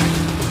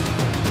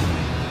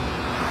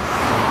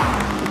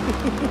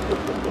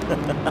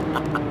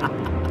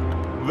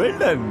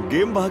 వెళ్ళాను,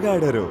 గేమ్ బాగా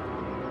ఆడారు.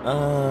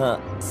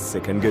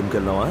 సెకండ్ గేమ్కి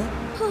వెళ్దామా?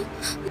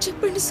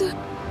 చెప్పండి సార్.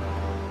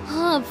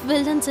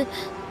 వెళ్దాం సార్.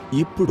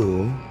 ఇప్పుడు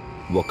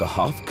ఒక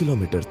 1/2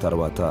 కిలోమీటర్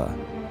తర్వాత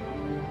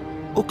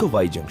ఒక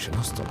వై జంక్షన్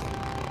వస్తుంది.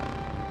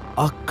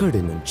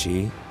 అక్కడి నుంచి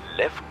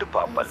లెఫ్ట్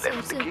పాప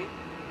లెఫ్ట్ కి,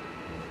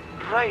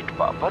 రైట్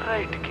పాప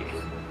రైట్ కి.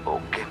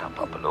 ఓకేనా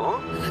పాపలు?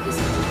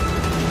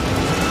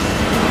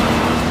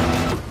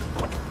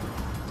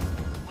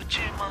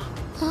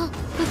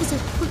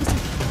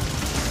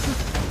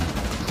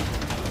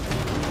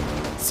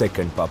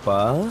 సెకండ్ పాప.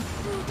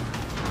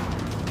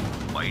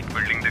 వైట్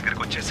బిల్డింగ్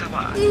దగ్గరకు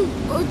వచ్చేసావా?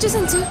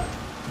 వచ్చేసాను సార్.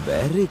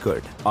 Very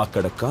good.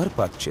 అక్కడ కార్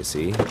పార్క్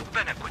చేసి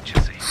వెనక్కి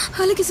వచ్చేసి.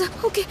 అలాగే సార్.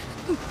 ఓకే.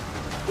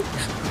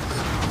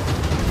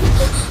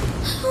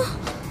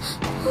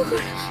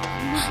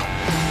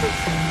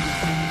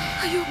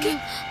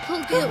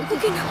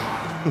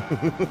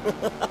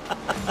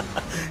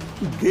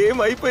 గేమ్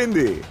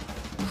అయిపోయింది.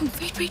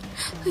 వెయిట్ వెయిట్,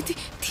 ఇది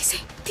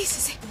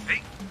తీసేసి.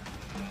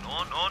 No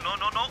no no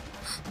no no.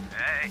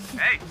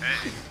 ఏయ్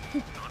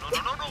నో నో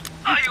నో నో.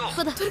 అయ్యో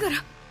త్వరగా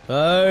రా.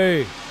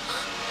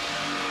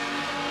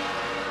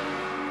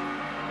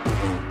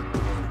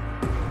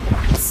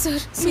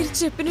 సార్ మీరు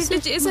చెప్పినట్టు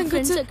చేశాం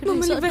కదా సార్,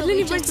 మమ్మల్ని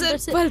వెళ్ళనివ్వండి సార్.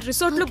 వాళ్ళు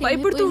రిసార్ట్ లో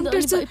భయపడుతూ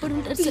ఉంటారు సార్.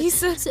 Please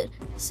sir.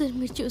 సార్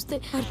మీరు చూస్తే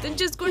అర్థం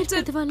చేసుకోండి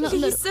sir.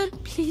 Please sir,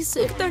 please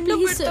sir, దండం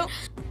పెడతాం.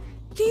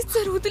 ప్లీజ్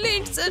సార్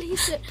వదిలేయండి సార్.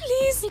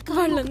 ప్లీజ్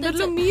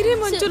వాళ్ళందరిలో మీరే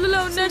మంచులలో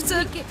ఉన్నారు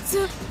sir.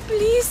 Sir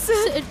please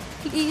sir,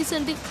 please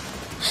అండి.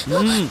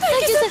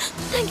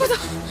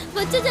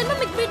 వచ్చే జన్మ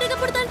మీకు బిడ్డగా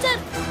పుడతాను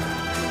సార్.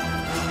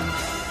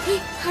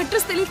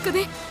 అడ్రస్ తెలియదు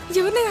కదే,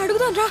 ఎవరినైనా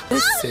అడుగుదాం రా.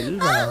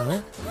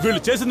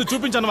 వీళ్ళు చేసింది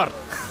చూపించనవారు.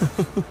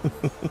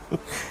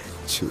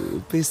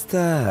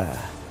 చూపిస్తా.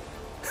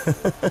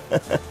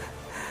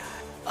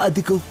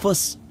 అదిగో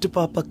ఫస్ట్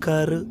పాప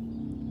కారు.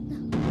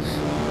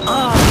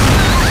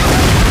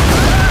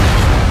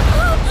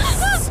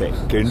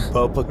 సెకండ్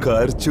పాప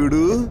కారు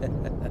చూడు.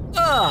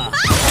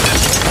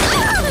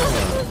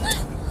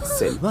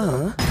 సెల్వా,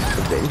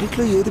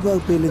 రెండిట్లో ఏది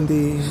బాగా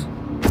పేలింది?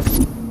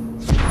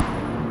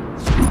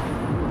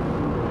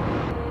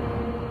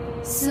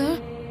 సార్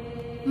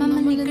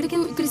మమ్మల్ని ఇక్కడికి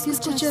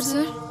తీసుకొచ్చారు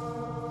సార్.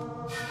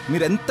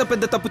 మీరెంత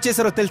పెద్ద తప్పు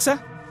చేశారో తెలుసా?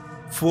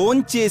 ఫోన్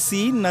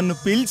చేసి నన్ను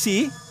పిలిచి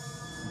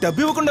డబ్బు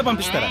ఇవ్వకుండా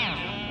పంపిస్తారా?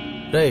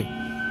 రే,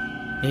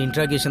 నీ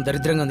ఇంట్రాగేషన్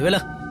దరిద్రంగా ఉంది.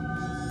 వెళ్ళా.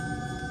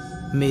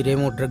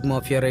 మీరేమో డ్రగ్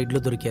మాఫియా రైడ్లో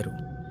దొరికారు,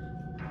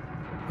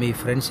 మీ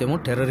ఫ్రెండ్స్ ఏమో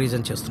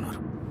టెర్రరిజం చేస్తున్నారు.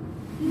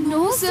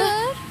 No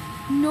sir,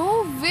 no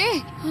way.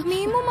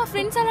 మేము మా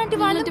ఫ్రెండ్స్ అలాంటి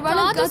వాళ్ళకి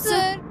కాదు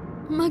సార్.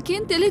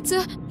 మాకేం తెలియదు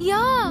సార్.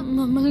 యా,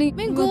 మమ్మల్ని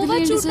మేము గోవా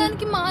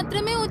చూడడానికి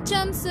మాత్రమే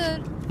వచ్చాం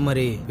సార్.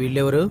 మరి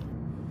వీళ్ళెవరు?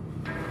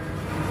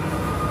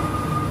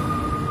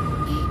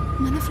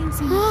 మన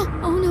ఫ్రెండ్స్.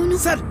 అవునవును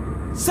సార్.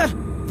 సార్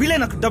వీళ్ళే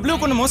నాకు డబ్బులు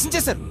ఇవ్వకుండా మోసం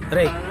చేశారు.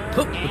 రే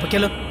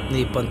ఇప్పకెళ్ళు,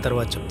 నీ పని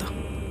తర్వాత చెప్తా.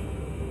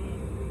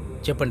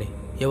 చెప్పండి,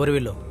 ఎవరు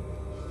వీళ్ళు?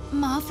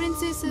 మా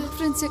ఫ్రెండ్సే సార్.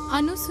 ఫ్రెండ్సే.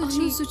 అను,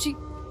 సుచి.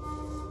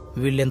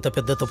 వీళ్ళు ఎంత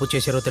పెద్ద తప్పు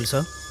చేశారో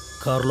తెలుసా?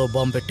 కారులో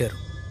బాంబు పెట్టారు,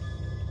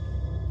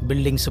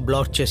 బిల్డింగ్స్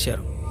బ్లాక్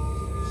చేశారు.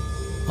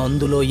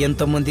 అందులో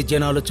ఎంతమంది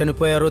జనాలు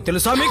చనిపోయారో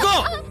తెలుసా మీకు?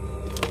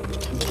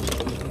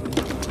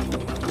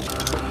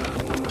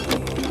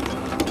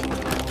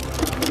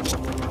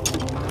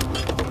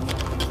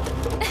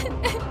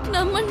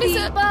 నమ్మండి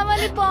సార్,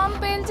 దీపావళి బాంబు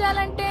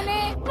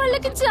పేల్చాలంటేనే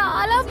వాళ్ళకి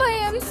చాలా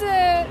భయం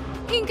సార్.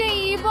 ఇంకా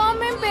ఈ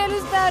బాంబు ఏం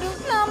పేలుస్తారు?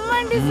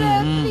 నమ్మండి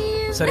సార్.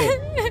 సరే,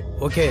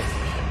 ఓకే,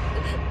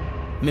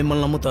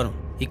 మిమ్మల్ని నమ్ముతాను.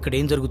 ఇక్కడ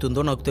ఏం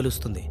జరుగుతుందో నాకు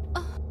తెలుస్తుంది,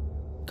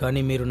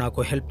 కానీ మీరు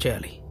నాకు హెల్ప్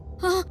చేయాలి.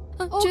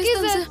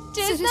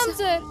 చేస్తాం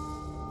సార్.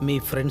 మీ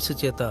ఫ్రెండ్స్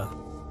చేత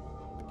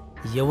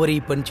ఎవరు ఈ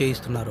పని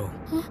చేయిస్తున్నారో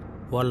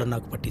వాళ్ళని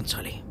నాకు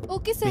పట్టించాలి.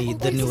 మీ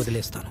ఇద్దరిని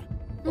వదిలేస్తాను.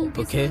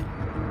 ఓకే?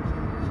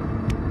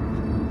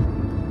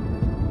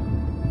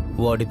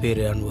 వాడి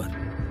పేరే అన్వర్.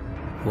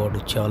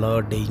 వాడు చాలా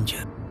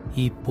డేంజర్.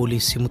 ఈ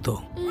పోలీస్ సిమ్తో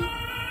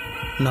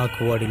నాకు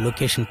వాడి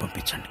లొకేషన్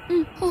పంపించండి.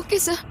 Okay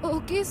sir.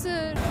 Okay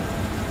sir.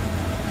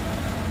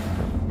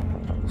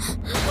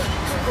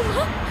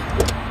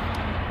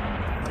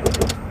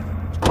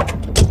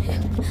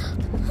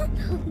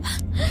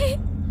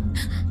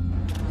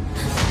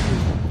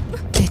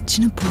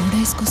 తెచ్చిన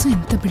పోడైస్ కోసం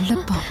ఎంత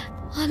బిల్డప్.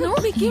 హలో,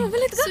 మీకేం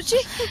అవ్వలేదు కదా? సుచి,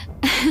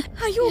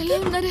 అయ్యో ఎలా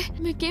ఉన్నారే?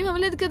 మీకేం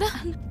అవ్వలేదు కదా?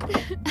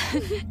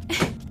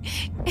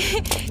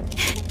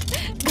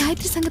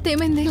 గాయత్రి సంగతి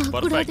ఏమైంది?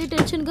 కూడా అదే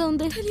టెన్షన్ గా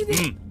ఉంది.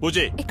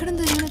 పూజే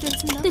ఎక్కడుందో ఏమైనా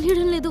తెలిసిందా?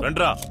 తెలియడం లేదు.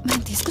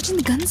 మనం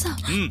తీసుకొచ్చింది గన్సా?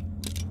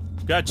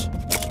 క్యాచ్.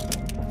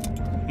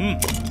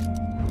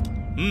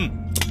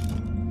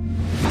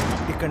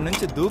 ఇక్కడ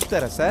నుంచి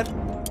దూకుతారా సార్?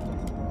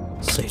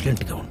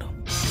 సైలెంట్ గా ఉండు.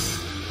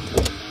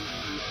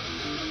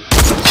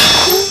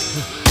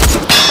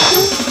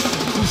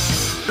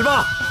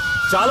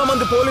 చాలా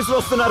మంది పోలీసులు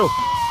వస్తున్నారు.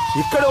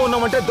 ఇక్కడే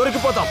ఉన్నామంటే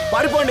దొరికిపోతాం.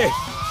 పారిపోండి.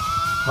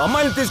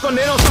 అమ్మాయిని తీసుకొని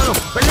నేను వస్తాను.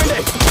 వెళ్ళండి.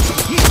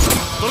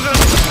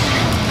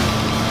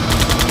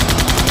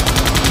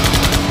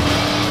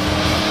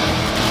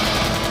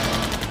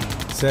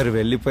 సార్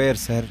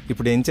వెళ్ళిపోయారు సార్.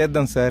 ఇప్పుడు ఏం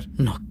చేద్దాం సార్?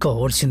 నాకు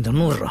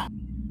కావాల్సిందన్నో రా.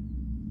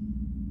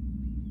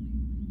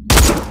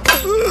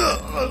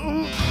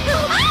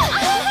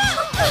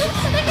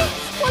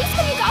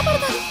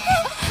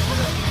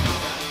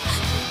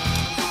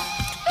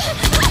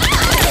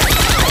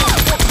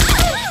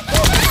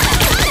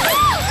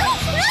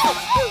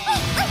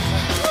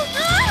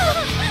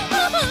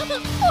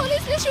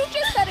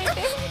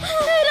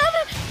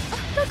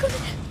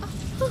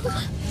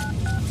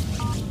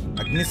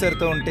 అగ్ని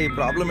సార్తో ఉంటే ఈ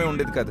ప్రాబ్లమే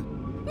ఉండేది కాదు.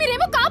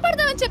 మీరేమో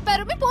కాపాడదామని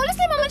చెప్పారు, మీ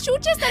పోలీసులు మమ్మల్ని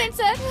షూట్ చేస్తారేంటి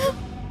సార్?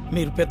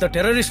 మీరు పెద్ద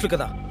టెర్రరిస్టులు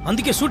కదా,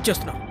 అందుకే షూట్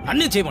చేస్తున్నాం.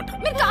 అన్నీ చేయమంట.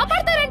 మీరు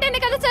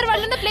కాపాడతారంటేనే కదా సార్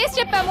వాళ్ళన్న ప్లేస్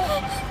చెప్పాము.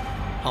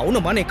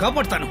 అవునమ్మా, నేను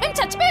కాపాడతాను. మేము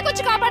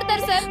చచ్చిపోయి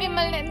కాపాడతారు సార్.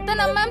 మిమ్మల్ని ఎంత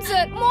నమ్మాం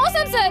సార్.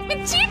 మోసం సార్,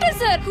 మీరు చీటర్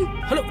సార్.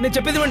 హలో, నేను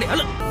చెప్పేది ఇవ్వండి.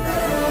 హలో,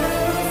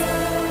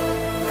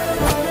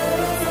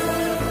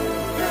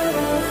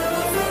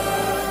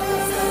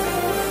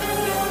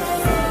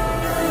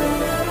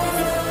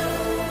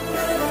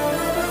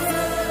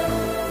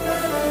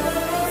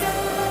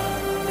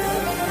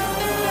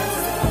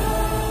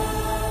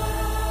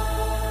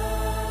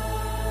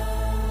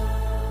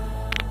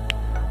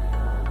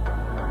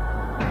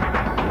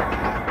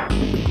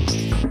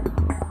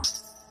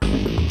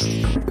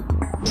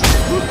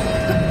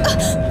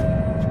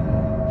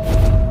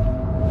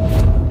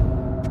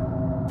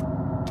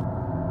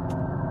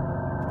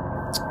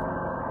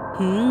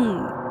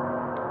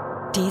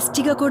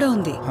 టేస్టీగా కూడా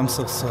ఉంది. I'm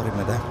so sorry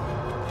madam.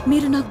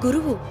 మీరు నా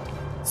గురువు,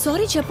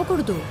 సారీ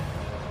చెప్పకూడదు.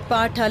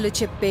 పాఠాలు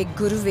చెప్పే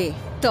గురువే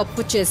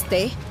తప్పు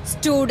చేస్తే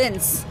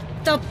స్టూడెంట్స్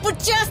తప్పు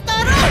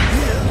చేస్తారు.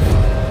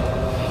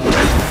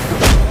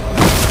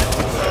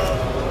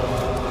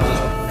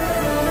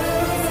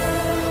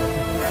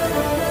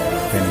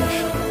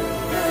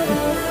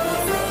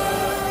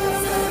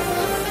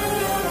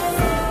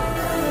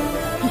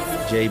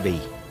 JB,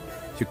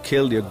 you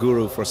killed your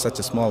guru for such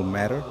a small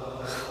matter?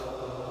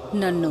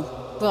 నన్ను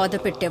బాధ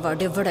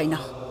పెట్టేవాడెవడైనా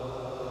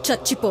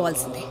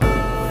చచ్చిపోవాల్సిందే.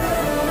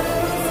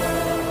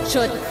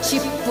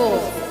 చచ్చిపో.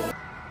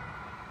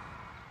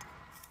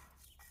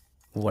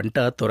 వంట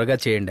త్వరగా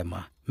చేయండి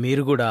అమ్మా,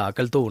 మీరు కూడా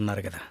ఆకలితో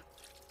ఉన్నారు కదా.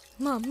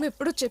 మా అమ్మ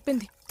ఎప్పుడో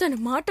చెప్పింది, తన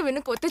మాట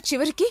వినపోతే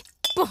చివరికి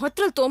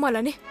పాత్రలు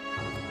తోమాలని.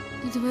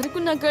 ఇదివరకు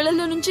నా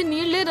కళ్ళల్లో నుంచి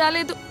నీళ్లే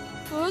రాలేదు.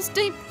 ఫస్ట్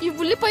టైం ఈ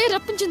ఉల్లిపాయ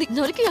రప్పించింది.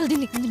 నరికి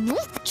అల్దింది. నిన్ను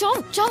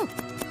చావు చావు.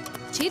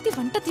 చేతి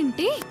వంట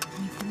తింటే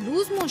మీకు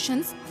లూజ్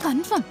మోషన్స్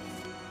కన్ఫర్మ్.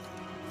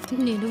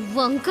 నేను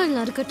వంకాయలు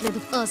నరకట్లేదు,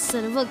 ఆ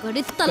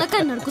సర్వగడి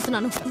తలకాయ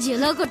నరుకుతున్నాను.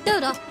 ఎలా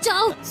కొట్టావురా?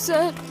 చావు.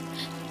 సార్,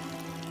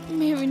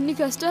 మేము ఇన్ని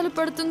కష్టాలు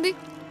పడుతుంది,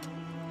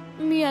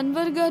 మీ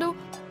అన్వర్ గారు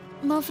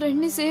మా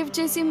ఫ్రెండ్ ని సేవ్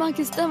చేసి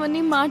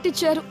మాకిస్తామని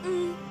మాటిచ్చారు.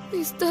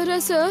 ఇస్తారా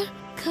సార్?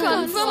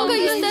 కన్ఫర్మ్ గా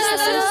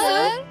ఇస్తారా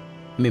సార్?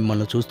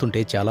 మిమ్మల్ని చూస్తుంటే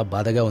చాలా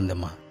బాధగా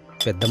ఉందమ్మా.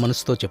 పెద్ద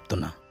మనసుతో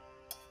చెప్తున్నా,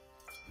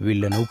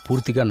 వీళ్ళను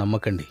పూర్తిగా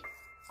నమ్మకండి.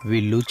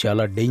 వీళ్ళు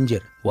చాలా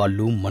డేంజర్.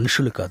 వాళ్ళు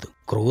మనుషులు కాదు,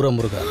 క్రూర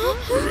మృగాలు.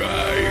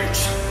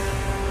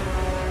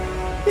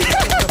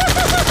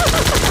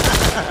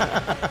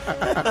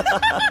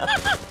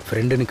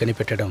 ఫ్రెండ్ని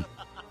కనిపెట్టడం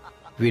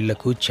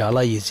వీళ్లకు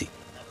చాలా ఈజీ.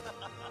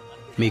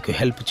 మీకు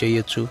హెల్ప్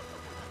చేయొచ్చు,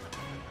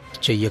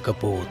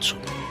 చెయ్యకపోవచ్చు.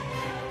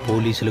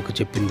 పోలీసులకు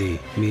చెప్పింది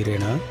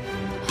మీరేనా?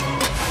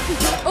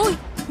 ఓయ్,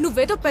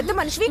 నువ్వేదో పెద్ద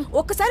మనిషివి,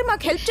 ఒక్కసారి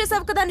మాకు హెల్ప్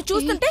చేసావు కదా అని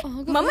చూస్తుంటే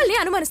మమ్మల్ని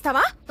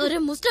అనుమానిస్తావా? అరే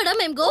ముస్టాడా,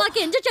 మేము గోవాకి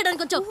ఎంజాయ్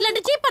చేయడానికి వచ్చాం,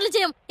 ఇలాంటి చీప్ పనులు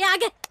చేయం.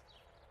 ఆగే.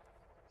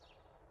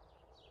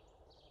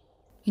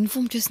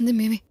 ఇన్ఫార్మ్ చేసింది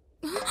మేమే.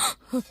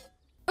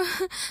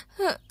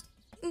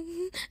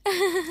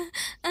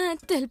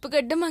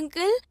 తెలుపుగడ్డం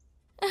అంకుల్,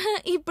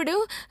 ఇప్పుడు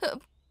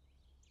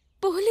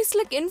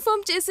పోలీసులకు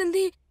ఇన్ఫార్మ్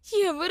చేసింది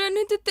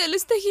ఎవరనేది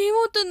తెలిస్తే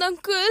ఏమవుతుంది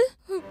అంకుల్?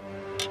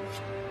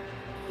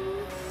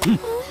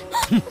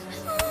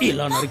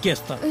 ఇలా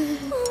నరికేస్తా.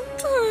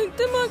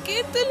 అయితే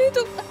మాకేం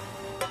తెలీదు.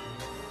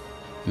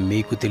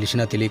 మీకు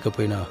తెలిసినా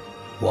తెలియకపోయినా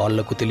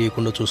వాళ్లకు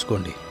తెలియకుండా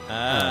చూసుకోండి.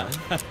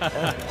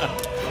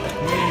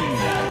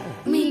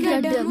 మీ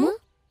గడ్డము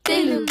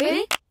తెలుపే,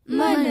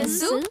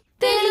 మనసు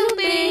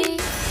తెలుపే.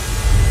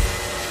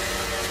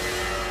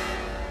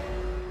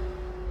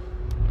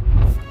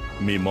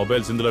 మీ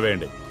మొబైల్స్ ఇందులో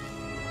వేయండి.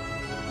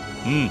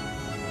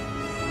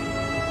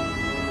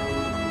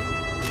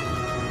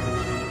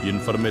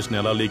 ఇన్ఫర్మేషన్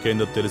ఎలా లీక్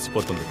అయిందో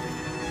తెలిసిపోతుంది.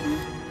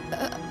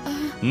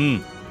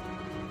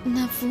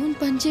 నా ఫోన్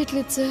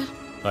పనిచేయట్లేదు సార్.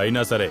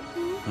 అయినా సరే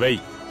వెయ్.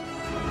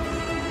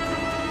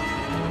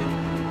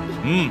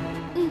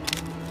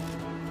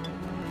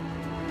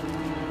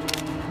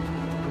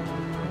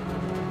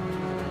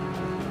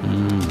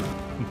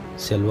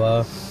 సెల్వా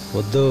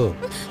వద్దు.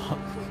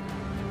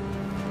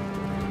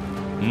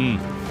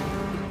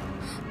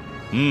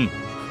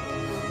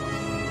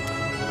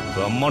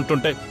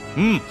 రమ్మంటుంటే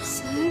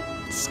సార్,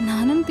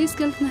 స్నానం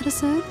తీసుకెళ్తున్నారా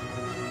సార్?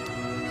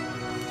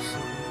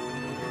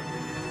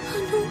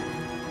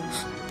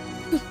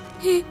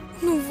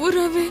 నువ్వు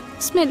రావే,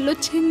 స్మెల్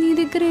వచ్చేది నీ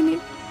దగ్గరేనే.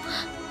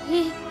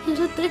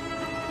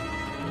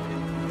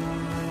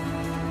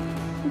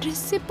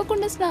 డ్రెస్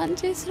ఇప్పకుండా స్నానం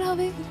చేసి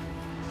రావే.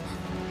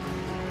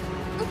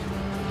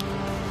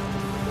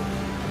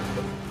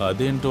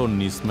 అదేంటో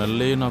నీ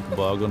స్మెల్లే నాకు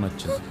బాగా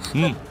నచ్చింది.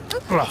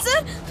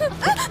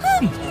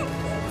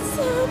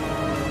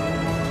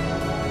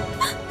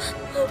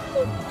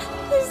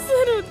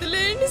 సార్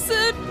వదిలేయండి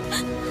sir.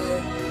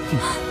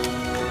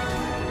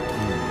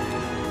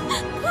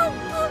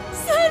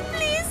 Sir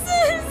please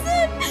sir,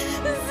 sir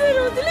sir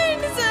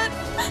వదిలేయండి సార్.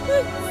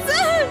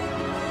 సార్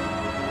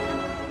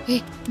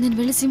నేను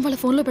వెళ్ళి సిమ్ వాళ్ళ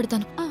ఫోన్ లో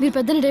పెడతాను, మీరు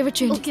పెద్దని డైవర్ట్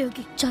చేయండి. ఓకే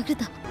ఓకే,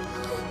 జాగ్రత్త.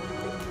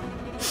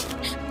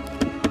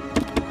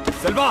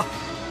 సెల్వా,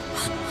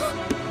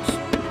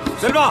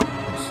 సెల్వా,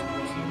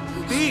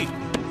 తీ.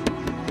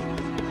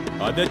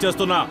 అదే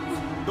చేస్తున్నా.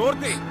 డోర్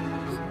తీ.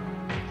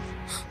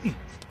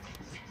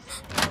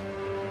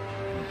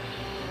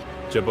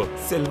 చెప్పు.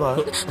 సెల్వా,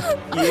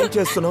 ఏం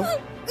చేస్తున్నావు?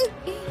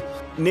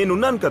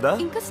 నేనున్నాను కదా.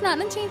 ఇంకా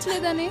స్నానం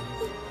చేయించలేదానే?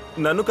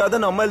 నన్ను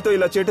కాదని అమ్మాయిలతో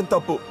ఇలా చేయడం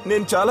తప్పు.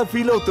 నేను చాలా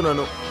ఫీల్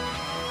అవుతున్నాను.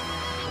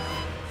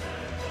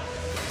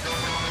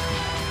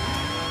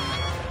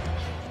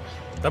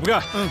 తప్పుగా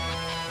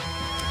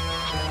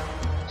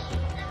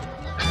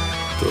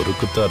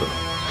దొరుకుతారు.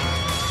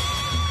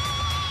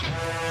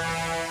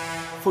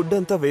 ఫుడ్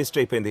అంతా వేస్ట్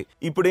అయిపోయింది.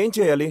 ఇప్పుడు ఏం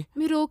చేయాలి?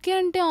 మీరు ఓకే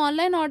అంటే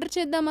ఆన్లైన్ ఆర్డర్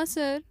చేద్దామా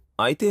సార్?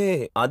 అయితే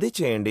అదే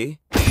చేయండి.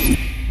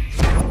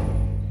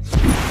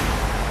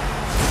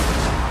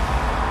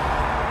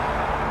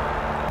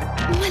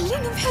 మళ్ళీ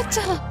నువ్వే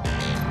వచ్చావా?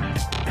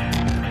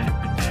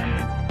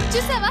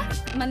 చూసావా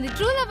మనది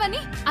ట్రూ లవ్ అని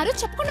అరు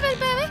చెప్పకుండా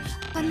వెళ్ళిపోయావే.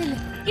 పర్లేదు,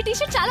 ఈ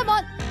టీషర్ట్ చాలా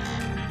బాగుంది.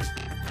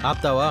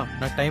 ఆపుతావా?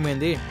 నాకు టైం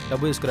అయింది,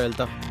 డబ్బు తీసుకురా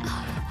వెళ్తా.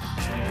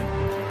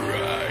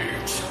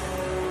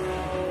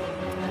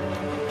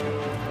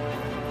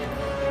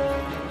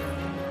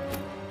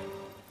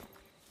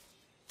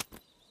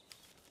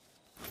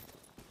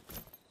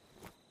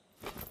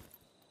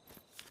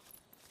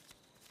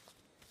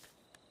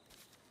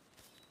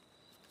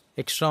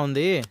 ఎక్స్ట్రా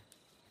ఉంది,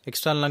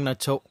 ఎక్స్ట్రా నాకు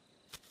నచ్చావు.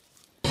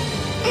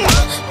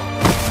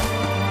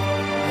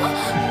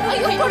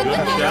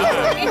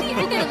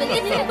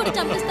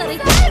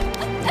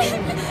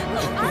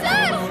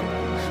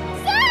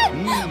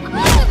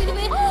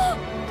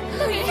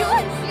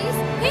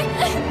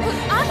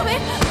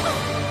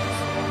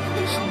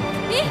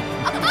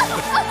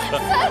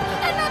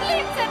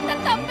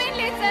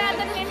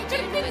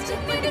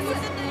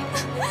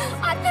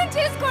 అర్థం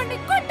చేసుకోండి,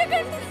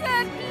 కొట్టకండి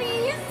సార్,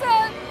 ప్లీజ్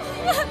సార్.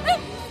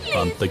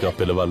 అంతగా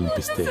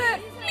పిలవాలనిపిస్తే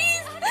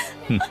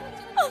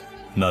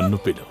నన్ను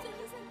పిలు,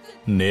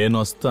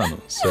 నేనొస్తాను,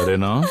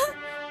 సరేనా?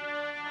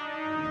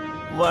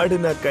 వాడు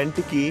నా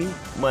కంటికి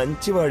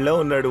మంచి వాళ్ళ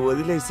ఉన్నాడు,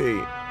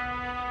 వదిలేసేయి.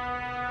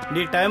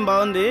 నీ టైం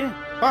బాగుంది.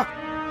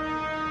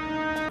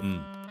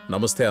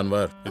 నమస్తే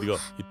అన్వర్, ఇదిగో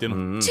ఇత్తెను.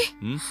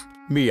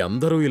 మీ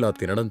అందరూ ఇలా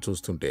తినడం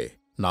చూస్తుంటే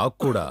నాకు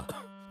కూడా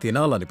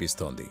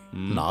తినాలనిపిస్తోంది.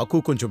 నాకు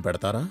కొంచెం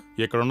పెడతారా?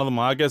 ఇక్కడ ఉన్నది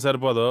మాకే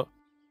సరిపోదు,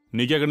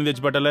 నీకెక్కడి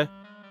తెచ్చి పెట్టలే.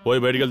 పోయి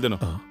బయటికి వెళ్తాను.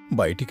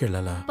 బయటికి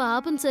వెళ్ళాలా?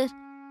 పాపం సార్,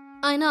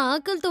 ఆయన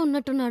ఆకలితో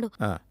ఉన్నట్టున్నాడు.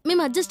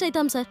 మేము అడ్జస్ట్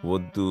అవుతాం సార్.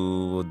 వద్దు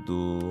వద్దు,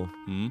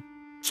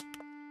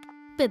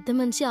 పెద్ద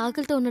మనిషి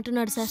ఆకలితో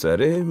ఉన్నట్టున్నాడు సార్.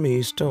 సరే మీ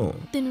ఇష్టం.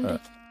 తినండి.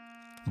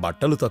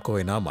 బట్టలు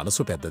తక్కువైనా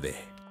మనసు పెద్దదే.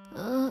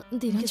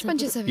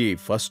 ఈ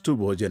ఫస్ట్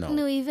భోజనం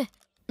నువ్వు ఇవే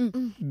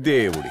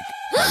దేవుడికి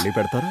మళ్ళీ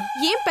పెడతారా?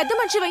 ఏం పెద్ద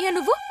మనిషివయ్యా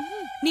నువ్వు?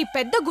 నీ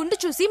పెద్ద గుండు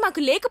చూసి మాకు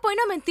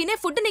లేకపోయినా మేము తినే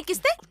ఫుడ్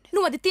నీకిస్తే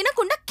నువ్వు అది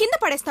తినకుండా కింద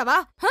పడేస్తావా?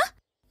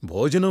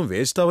 భోజనం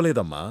వేస్ట్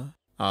అవ్వలేదమ్మా,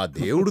 ఆ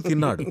దేవుడు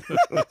తిన్నాడు.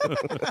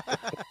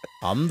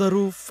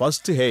 అందరూ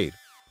ఫస్ట్ హెయిర్,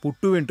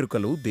 పుట్టు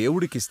వెంట్రుకలు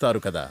దేవుడికిస్తారు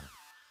కదా,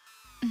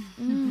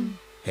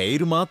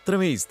 హెయిర్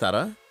మాత్రమే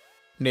ఇస్తారా?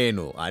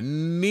 నేను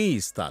అన్నీ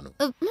ఇస్తాను.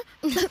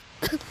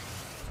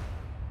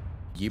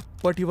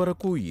 ఇప్పటి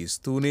వరకు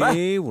ఇస్తూనే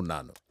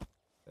ఉన్నాను.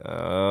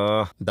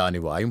 దాని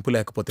వాయింపు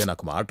లేకపోతే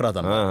నాకు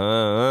మాట్లాడదన్నా.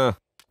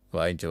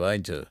 వాయించు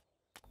వాయించు.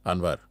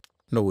 అన్వర్,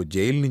 నువ్వు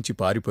జైలు నుంచి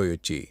పారిపోయి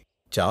వచ్చి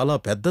చాలా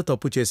పెద్ద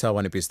తప్పు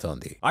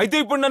చేశావనిపిస్తోంది. అయితే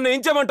ఇప్పుడు నన్ను ఏం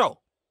చేయమంటావు?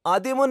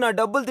 అదేమో నా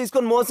డబ్బులు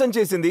తీసుకొని మోసం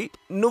చేసింది,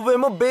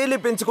 నువ్వేమో బెయిల్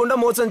పెంచకుండా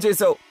మోసం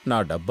చేశావు. నా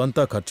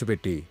డబ్బంతా ఖర్చు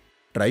పెట్టి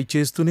ట్రై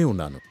చేస్తూనే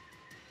ఉన్నాను.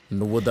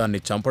 నువ్వు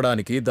దాన్ని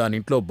చంపడానికి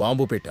దానింట్లో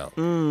బాంబు పెట్టావు,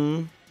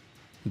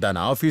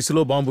 దాని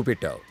ఆఫీసులో బాంబు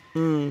పెట్టావు.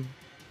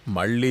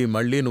 మళ్ళీ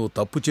మళ్ళీ నువ్వు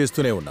తప్పు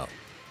చేస్తూనే ఉన్నావు.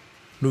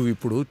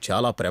 నువ్విప్పుడు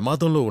చాలా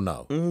ప్రమాదంలో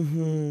ఉన్నావు.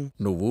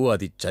 నువ్వు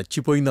అది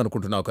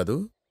చచ్చిపోయిందనుకుంటున్నావు కదూ?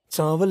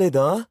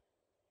 చావలేదా?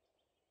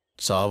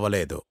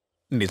 చావలేదు.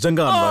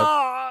 నిజంగా అన్వర్.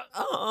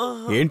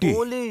 ఏంటి?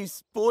 పోలీస్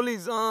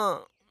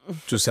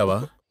చూసావా,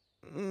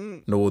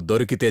 నువ్వు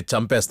దొరికితే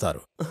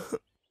చంపేస్తారు.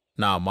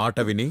 నా మాట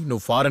విని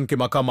నువ్వు ఫారెన్కి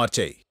మకా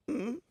మార్చేయి.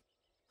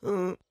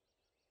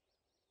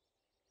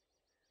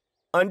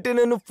 అంటే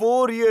నేను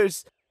 4 years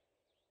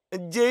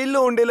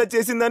జైల్లో ఉండేలా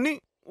చేసిందాన్ని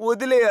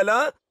వదిలేయాలా?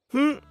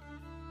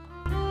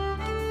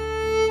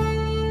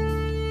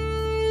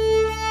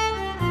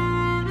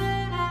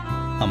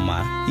 అమ్మా,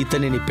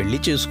 ఇతనిని పెళ్లి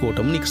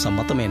చేసుకోవటం నీకు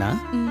సమ్మతమేనా?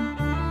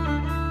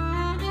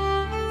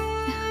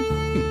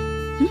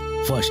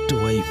 ఫస్ట్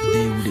వైఫ్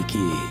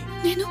దేవుడికి.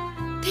 నేను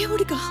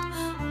దేవుడికా?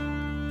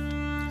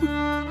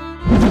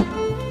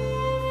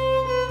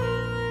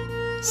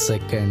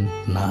 సెకండ్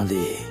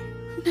నాదే.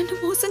 నన్ను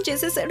మోసం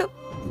చేసేశాడు.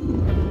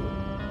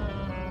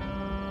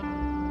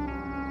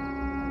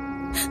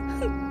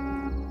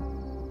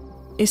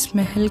 इस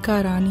महल का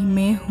रानी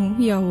मैं हूँ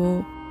या वो?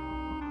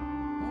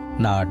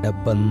 నా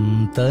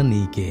డబ్బంతా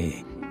నీకే.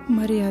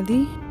 మరి అది?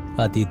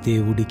 అది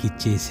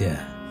దేవుడికిచ్చేశా.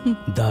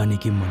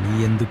 దానికి మనీ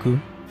ఎందుకు?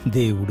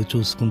 దేవుడు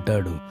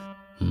చూసుకుంటాడు.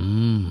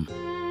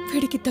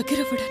 వీడికి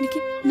దగ్గరవ్వడానికి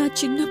నా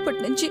చిన్నప్పటి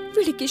నుంచి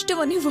వీడికి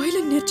ఇష్టమని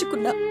వయలిన్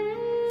నేర్చుకున్నా.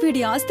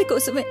 వీడి ఆస్తి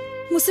కోసమే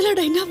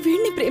ముసలాడైనా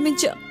వీడిని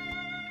ప్రేమించా.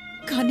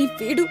 కానీ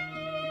వీడు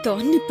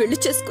దాన్ని పెళ్లి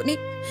చేసుకుని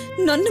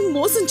నన్ను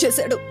మోసం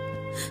చేశాడు.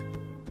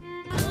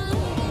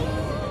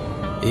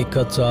 ఇక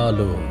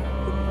చాలు.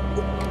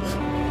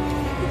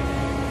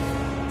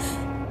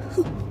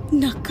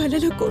 నా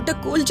కలలో కోట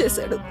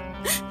కూల్చేశాడు.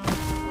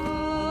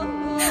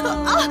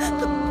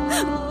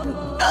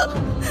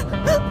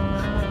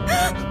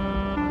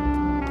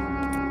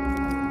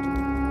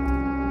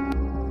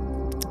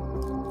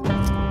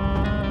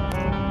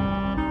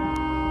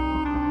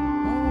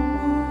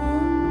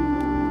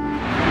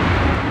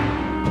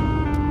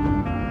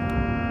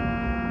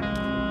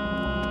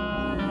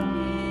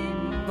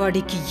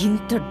 వాడికి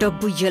ఇంత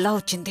డబ్బు ఎలా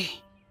వచ్చింది?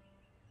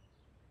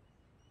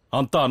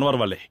 అంతా అన్వర్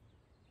వల్లే.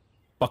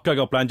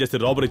 పక్కాగా ప్లాన్ చేసి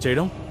రాబరీ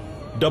చేయడం,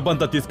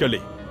 డబ్బంతా తీసుకెళ్లి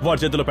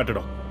వాడి చేతిలో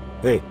పెట్టడం.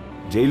 ఏ,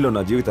 జైల్లో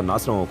నా జీవితం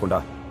నాశనం అవ్వకుండా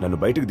నన్ను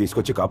బయటకు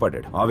తీసుకొచ్చి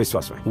కాపాడాడు. ఆ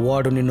విశ్వాసమే.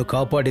 వాడు నిన్ను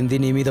కాపాడింది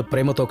నీ మీద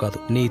ప్రేమతో కాదు,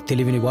 నీ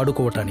తెలివిని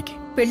వాడుకోవటానికి.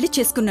 పెళ్లి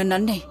చేసుకున్న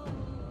నన్నే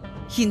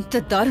ఇంత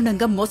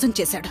దారుణంగా మోసం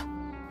చేశాడు.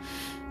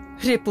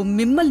 రేపు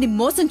మిమ్మల్ని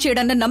మోసం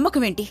చేయడన్న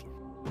నమ్మకం ఏంటి?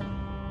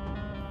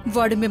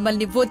 వాడు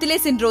మిమ్మల్ని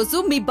వదిలేసిన రోజు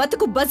మీ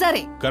బతుకు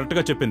బజారే. కరెక్ట్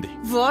గా చెప్పింది.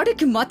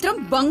 వాడికి మాత్రం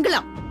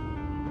బంగ్లా.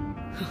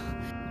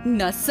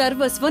 నా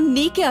సర్వస్వం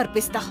నీకే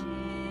అర్పిస్తా.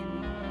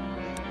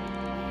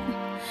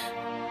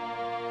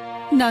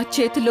 నా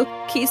చేతిలో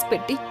కీస్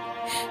పెట్టి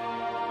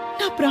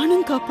నా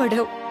ప్రాణం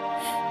కాపాడావు.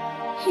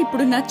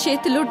 ఇప్పుడు నా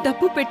చేతిలో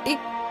డబ్బు పెట్టి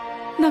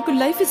నాకు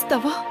లైఫ్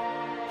ఇస్తావా?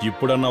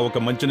 ఇప్పుడన్నా ఒక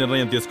మంచి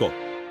నిర్ణయం తీసుకో.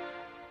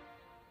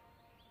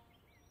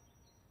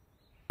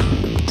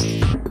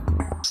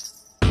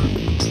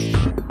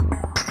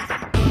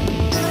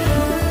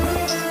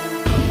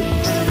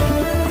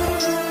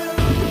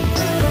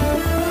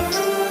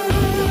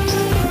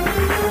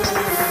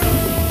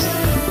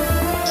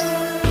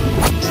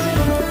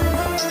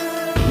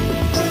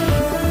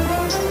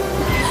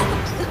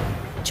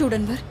 చూడు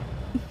అన్వర్,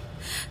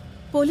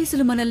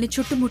 పోలీసులు మనల్ని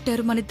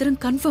చుట్టుముట్టారు. మనిద్దరం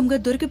కన్ఫర్మ్ గా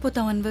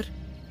దొరికిపోతాం అన్వర్.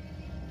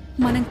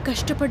 మనం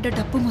కష్టపడ్డ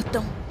డబ్బు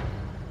మొత్తం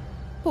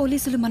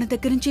పోలీసులు మన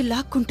దగ్గర నుంచి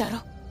లాక్కుంటారు.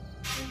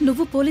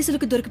 నువ్వు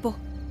పోలీసులకు దొరికిపో.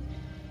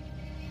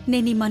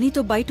 నేను ఈ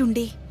మనీతో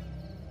బయటుండి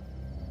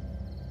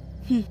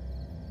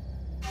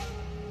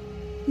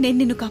నేను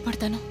నిన్ను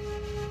కాపాడతాను.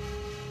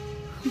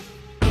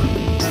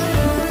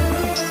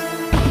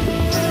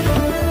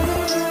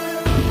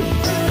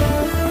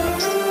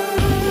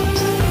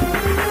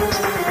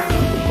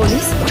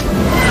 Police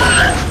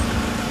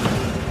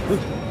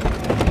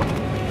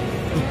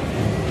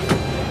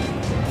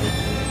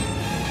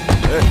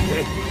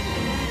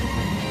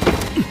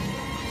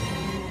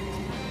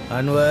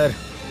Anwar,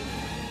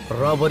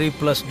 robbery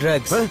plus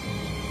drugs.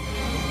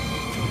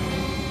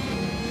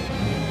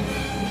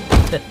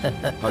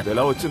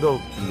 అదెలా వచ్చిందో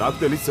నాకు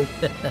తెలుసు సార్.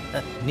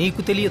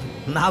 నీకు తెలియదు,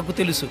 నాకు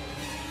తెలుసు.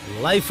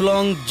 లైఫ్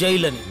లాంగ్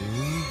జైల్ అని.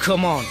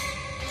 కమాన్.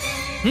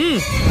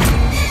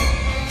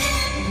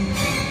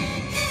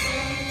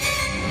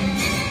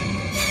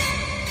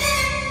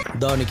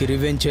 దానికి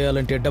రివెంజ్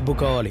చేయాలంటే డబ్బు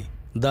కావాలి.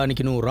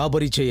 దానికి నువ్వు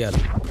రాబరీ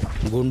చేయాలి.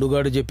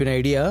 గుండుగాడు చెప్పిన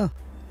ఐడియా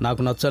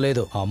నాకు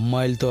నచ్చలేదు.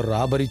 అమ్మాయిలతో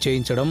రాబరీ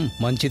చేయించడం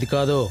మంచిది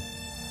కాదు.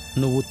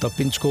 నువ్వు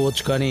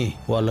తప్పించుకోవచ్చు, కానీ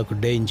వాళ్ళకు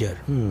డేంజర్.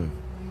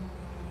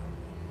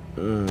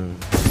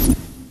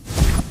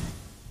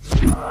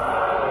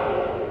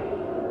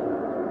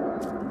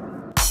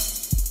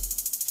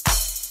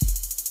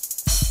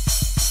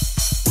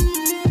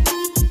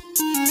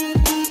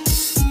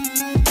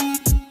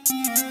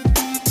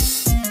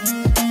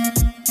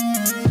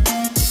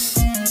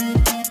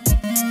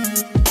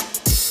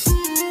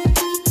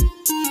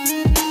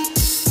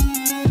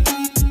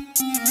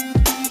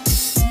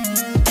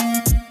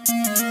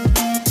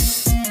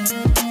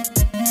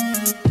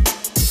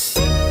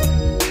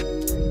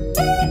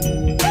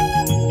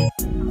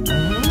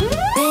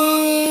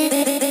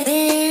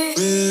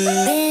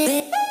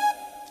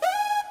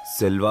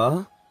 సెల్వా,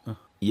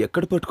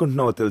 ఎక్కడ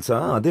పట్టుకుంటున్నావో తెలుసా?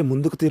 అదే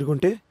ముందుకు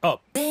తిరుగుంటే.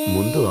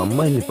 ముందు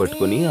అమ్మాయిని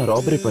పట్టుకుని ఆ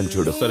రాబరీ పని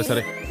చూడు. సరే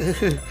సరే.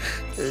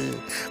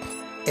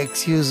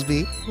 Excuse me.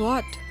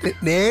 వాట్?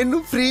 నేను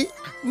ఫ్రీ,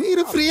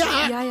 మీరు ఫ్రీయా?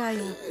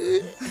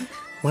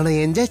 మనం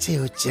ఎంజాయ్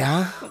చేయవచ్చా?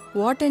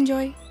 What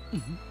enjoy?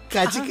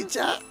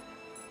 కచికిచా,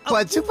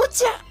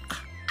 పచ్చిపుచ్చా.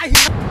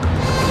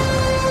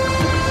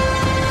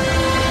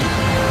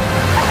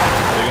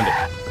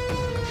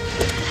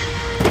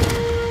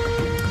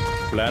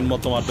 ప్లాన్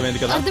మొత్తం అర్థమైంది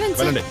కదా?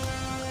 వెళ్ళండి.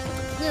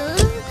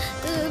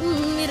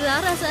 మీరు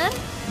రారా సార్?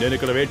 నేను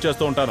ఇక్కడ వెయిట్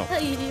చేస్తూ ఉంటాను.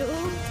 అయ్యో,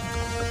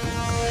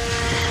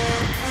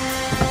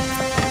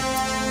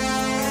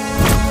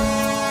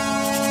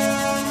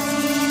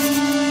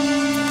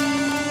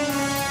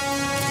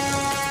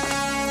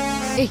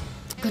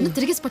 కన్ను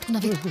తిరిగేసి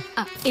పట్టుకున్నావి.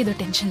 ఏదో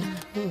టెన్షన్.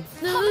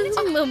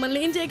 మమ్మల్ని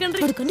ఏం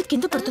చేయకండి. కన్ను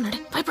కింద పడుతున్నాడు.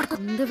 భయపడకు.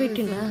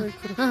 పెట్టిండా?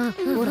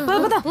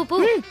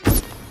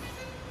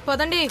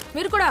 పదండి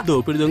మీరు కూడా.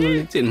 దోపిడి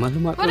దొంగల్ని సినిమాలో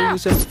మాత్రం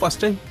చూసాను, ఫస్ట్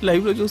టైం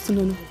లైవ్ లో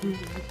చూస్తున్నాను.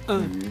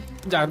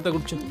 జాగ్రత్త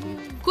కూర్చో.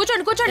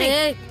 కూర్చోండి కూర్చోండి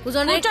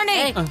కూర్చోండి.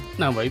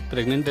 నా వైఫ్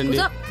ప్రెగ్నెంట్ అండి.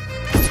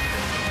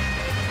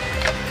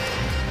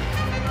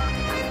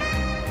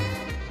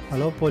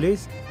 Hello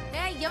police.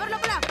 ఎవరు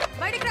లోపల?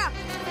 బయటికి రా.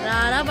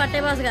 రారా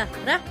బట్టే బాస్గా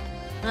రా.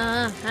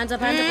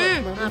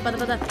 పద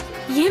పద.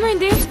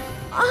 ఏమైంది?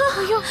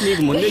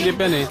 నీకు ముందే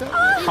చెప్పానే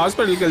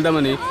హాస్పిటల్కి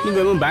వెళ్దామని,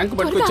 నువ్వేమో బ్యాంక్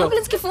పట్టుకొచ్చావు.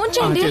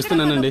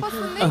 చేస్తున్నానండి.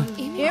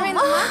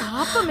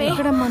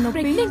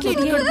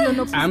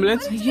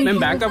 అంబులెన్స్, మేము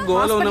బ్యాంక్ ఆఫ్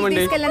గోవాలో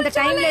ఉన్నామండి.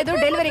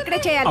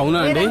 అవునా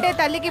అండి?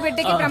 తల్లికి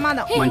బిడ్డకి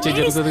ప్రమాదం. మంచిగా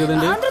జరుగుతుంది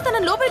కదండి.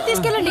 లోపలికి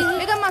తీసుకెళ్ళండి.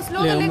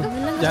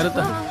 జాగ్రత్త.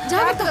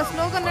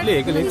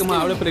 లేక మా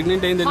ఆవిడ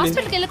ప్రెగ్నెంట్ అయిందండి.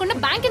 హాస్పిటల్కి వెళ్ళకుండా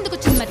బ్యాంక్ ఎందుకు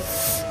వచ్చింది మరి?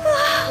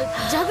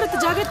 జాగ్రత్త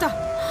జాగ్రత్త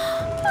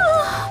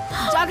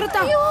జాగ్రత్త.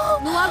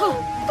 నువ్వు ఆగు.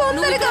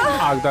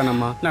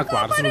 ఆగుతానమ్మా, నాకు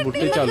వారసులు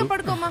పుట్టే చాలు.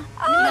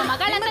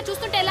 మగాళ్ళంతా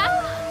చూస్తుంటే ఎలా?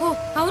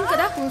 అవును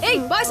కదా.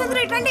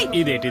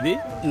 ఇదేంటిది?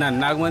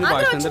 నన్ను ఆగమని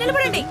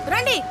నిలబడండి.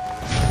 రండి.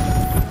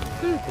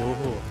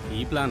 ఓహో,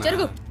 ఈ ప్లాన్.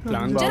 జరుగు.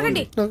 ప్లాన్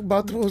జరగండి.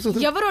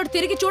 ఎవరు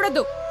తిరిగి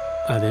చూడొద్దు.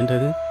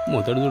 అదేంటది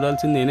మొదట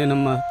చూడాల్సింది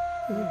నేనేనమ్మా.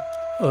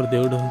 ఓరు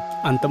దేవుడు,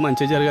 అంత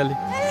మంచి జరగాలి.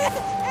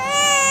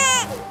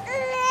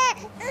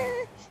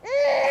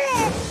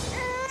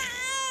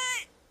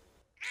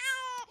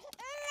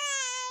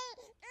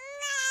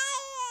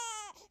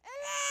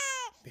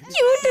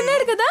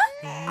 కదా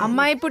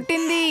అమ్మాయి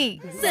పుట్టింది.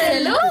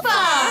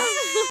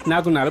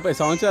 నాకు 40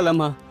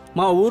 సంవత్సరాలమ్మా.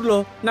 మా ఊర్లో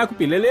నాకు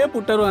పిల్లలే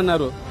పుట్టరు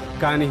అన్నారు.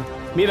 కానీ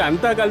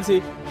మీరంతా కలిసి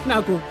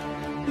నాకు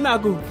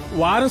నాకు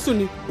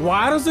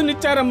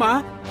వారసునిచ్చారమ్మా.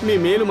 మీ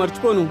మేలు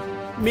మర్చిపోను.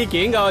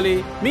 మీకేం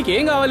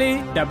కావాలి?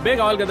 డబ్బే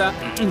కావాలి కదా.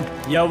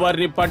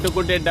 ఎవరిని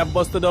పట్టుకుంటే డబ్బు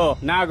వస్తుందో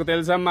నాకు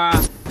తెలుసమ్మా.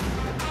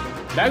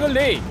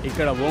 బ్యాగుల్ది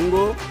ఇక్కడ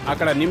వంగు,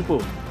 అక్కడ నింపు.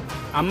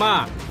 అమ్మా,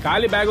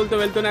 ఖాళీ బ్యాగులతో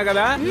వెళ్తున్నా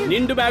కదా,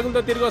 నిండు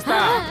బ్యాగులతో తిరిగి వస్తా.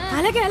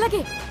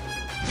 అలాగే.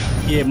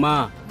 ఏమ్మా,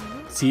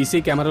 సీసీ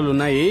కెమెరాలు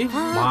ఉన్నాయి,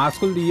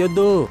 మాస్కులు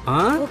తీయొద్దు.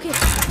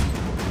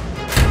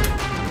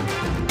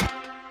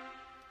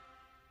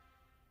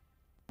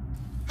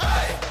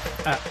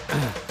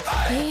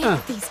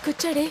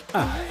 తీసుకొచ్చాడే.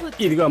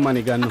 ఇదిగో అమ్మా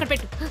నీ గన్ను.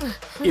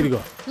 ఇదిగో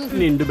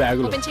నిండు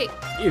బ్యాగులు.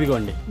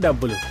 ఇదిగోండి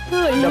డబ్బులు.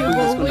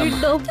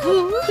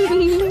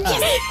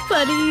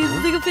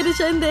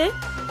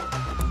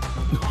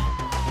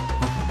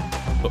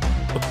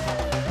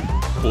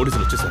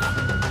 పోలీసులు వచ్చేసారు.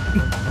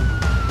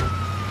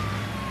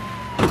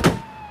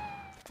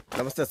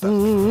 నమస్తే సార్.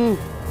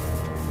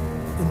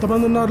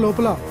 ఎంతమంది ఉన్నారు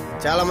లోపల?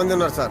 చాలా మంది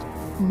ఉన్నారు సార్.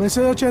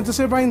 మెసేజ్ వచ్చి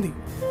ఎంతసేపు అయింది?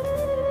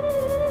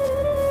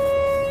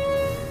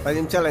 10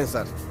 నిమిషాలు అయింది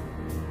సార్.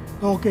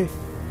 ఓకే,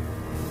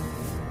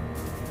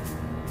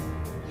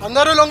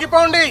 అందరూ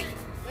లొంగిపోండి.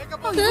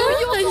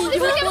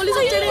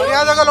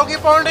 మర్యాదగా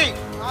లొంగిపోండి.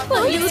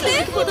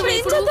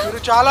 మీరు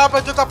చాలా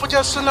పెద్ద తప్పు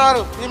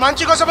చేస్తున్నారు. మీ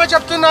మంచి కోసమే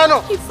చెప్తున్నాను.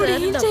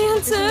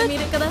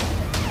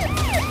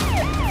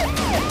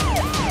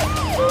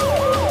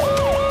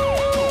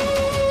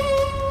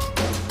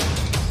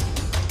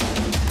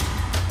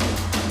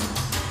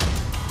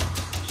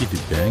 ఇది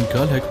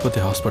బ్యాంకా లేకపోతే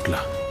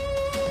హాస్పిటలా?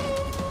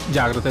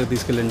 జాగ్రత్తగా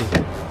తీసుకెళ్ళండి.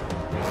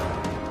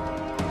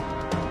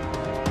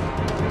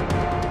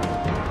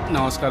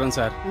 నమస్కారం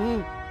సార్.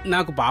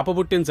 నాకు పాప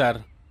పుట్టింది సార్.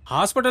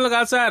 హాస్పిటల్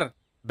కాదు సార్,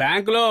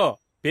 బ్యాంకులో.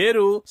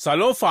 పేరు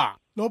సలోఫా.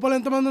 లోపల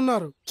ఎంతమంది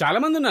ఉన్నారు? చాలా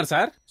మంది ఉన్నారు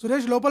సార్.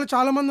 సురేష్, లోపల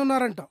చాలా మంది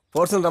ఉన్నారంట.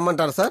 ఫోర్స్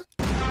రమ్మంటారు సార్.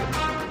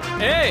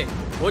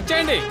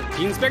 వచ్చేయండి,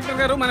 ఇన్స్పెక్టర్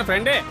గారు మన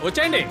ఫ్రెండే.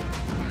 వచ్చేయండి,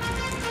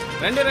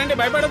 రండి,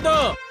 భయపడద్దు.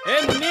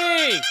 మున్ని,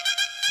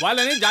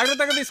 వాళ్ళని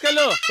జాగ్రత్తగా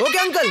తీసుకెళ్ళు. Okay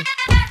uncle.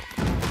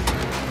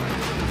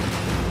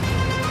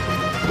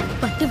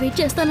 పట్టు వెయిట్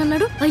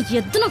చేస్తానన్నాడు.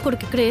 ఎద్దు నా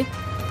కొడుకు ఇక్కడే.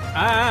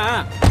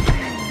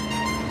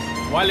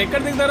 వాళ్ళు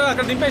ఎక్కడ దిగుతారో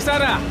అక్కడ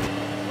దింపేస్తారా?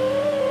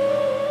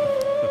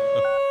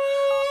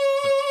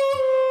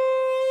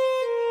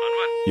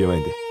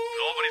 ఏమైంది?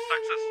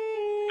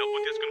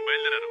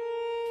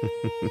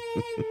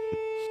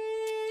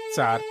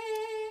 సార్,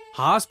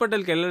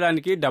 హాస్పిటల్కి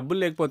వెళ్ళడానికి డబ్బులు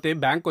లేకపోతే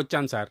బ్యాంక్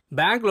వచ్చాను సార్.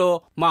 బ్యాంక్ లో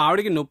మా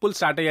ఆవిడికి నొప్పులు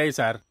స్టార్ట్ అయ్యాయి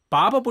సార్.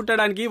 పాప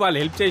పుట్టడానికి వాళ్ళు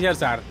హెల్ప్ చేశారు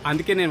సార్.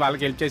 అందుకే నేను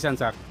వాళ్ళకి హెల్ప్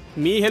చేశాను సార్.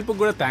 మీ హెల్ప్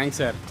కూడా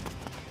థ్యాంక్స్ సార్.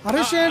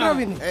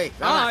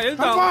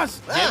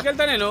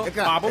 వెళ్తా నేను.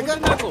 పాప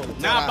పుట్టింది నాకు.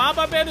 నా పాప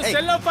పేరు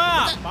సెల్లోపా.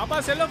 పాప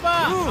సెల్లోపా,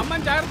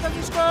 అమ్మని జాగ్రత్త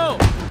చూసుకో.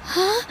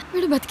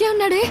 వీడు బతికే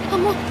ఉన్నాడే.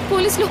 అమ్మో,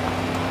 పోలీసులు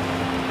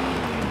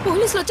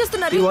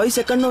వచ్చేస్తున్నారు. ఈ వాయిస్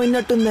ఎక్కడో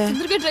విన్నట్టుందే.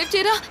 తొందరగా డ్రైవ్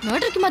చేయరా.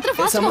 మర్డర్ కి మాత్రం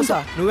ఫాస్ట్ గా సమోసా,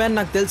 నువ్వే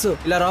నాకు తెలుసు.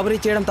 ఇలా రాబరీ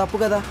చేయడం తప్పు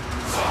కదా.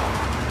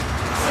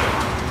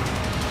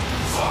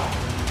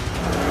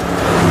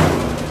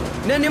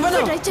 నేను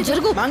ఇవ్వను.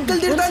 జరుగు. అంకుల్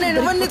తిడతా. నేను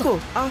ఇవ్వను నీకు.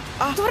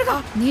 త్వరగా.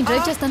 నేను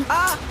డ్రైవ్ చేస్తాను.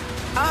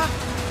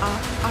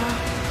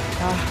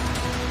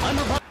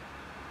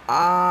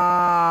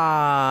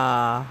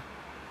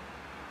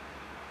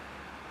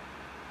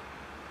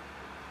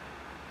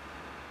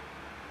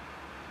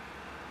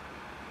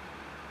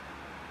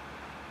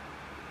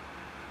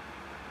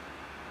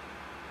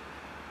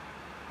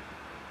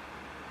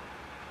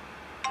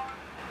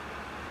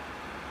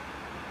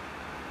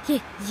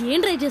 ఏం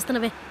డ్రైవ్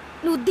చేస్తున్నావే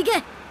నువ్వు? దిగే.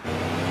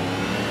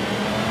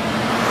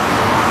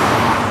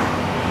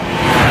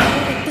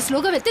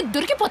 స్లోగా వెళ్తే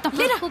దొరికిపోతాం.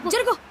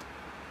 జరుగు.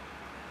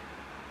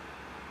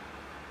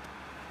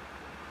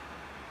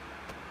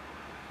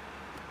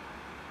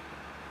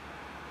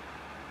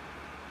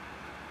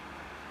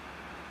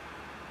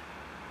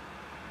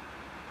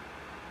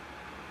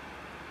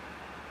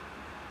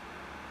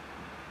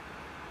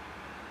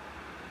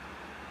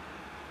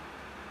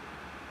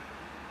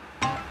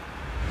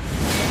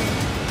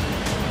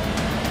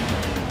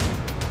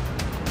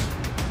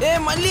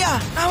 మళ్ళీ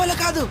నా వల్ల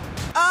కాదు.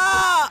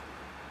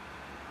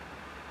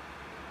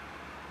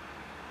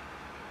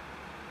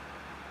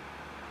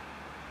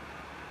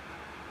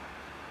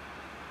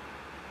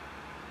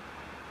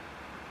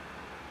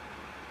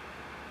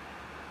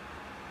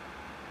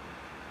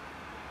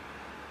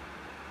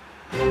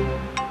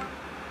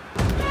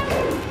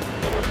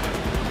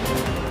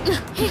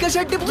 ఇంకా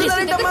షర్ట్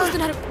తిప్పుతున్నారంటమ్మా.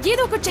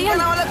 ఏదో ఒకటి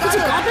చేయాలి.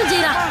 కాపరేట్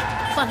చేయరా,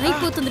 పని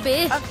అయిపోతుంది బే.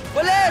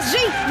 పోలీస్,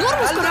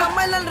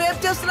 అమ్మాయిలు నన్ను రేప్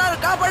చేస్తున్నారు,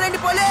 కాపాడండి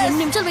పోలీస్. 2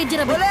 నిమిషాలు వెయిట్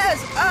చేయరా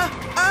పోలీస్.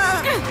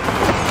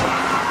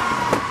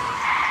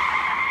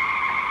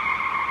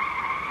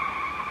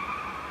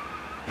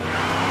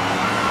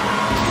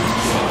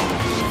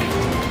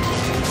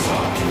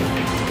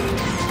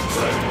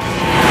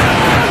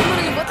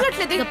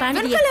 ప్యాంట్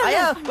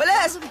అయ్యో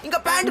పోలీస్ ఇంకా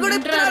ప్యాంట్ కూడా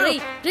ఇస్తున్నారు.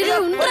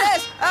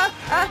 పోలీస్,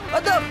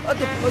 వద్దు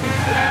వద్దు వద్దు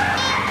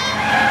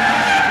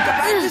ఇంకా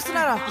ప్యాంట్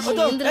ఇస్తున్నారా?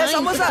 వద్దు.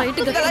 సమోసా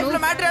ఇంకా లైఫ్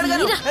లో మ్యాటర్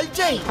అడగను, హెల్ప్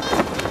చేయి.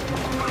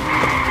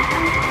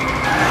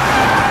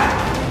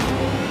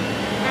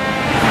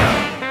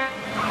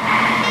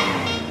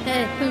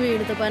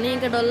 వీడితో పని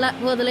ఇంకా డొల్లా,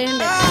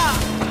 వదిలేయండి.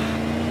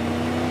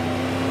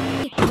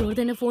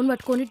 ఎవరిదైనా ఫోన్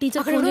పట్టుకొని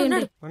టీచర్ ఫోన్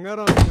చేయండి.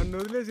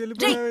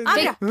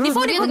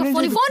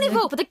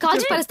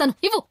 కాల్చి పరేస్తాను.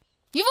 ఇవ్వు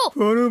ఇవ్వు.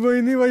 ఫోన్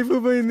పోయింది, వైఫ్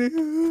పోయింది.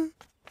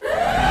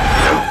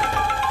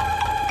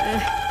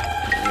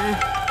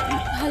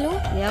 హలో,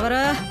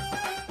 ఎవరా?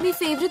 మీ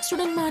ఫేవరెట్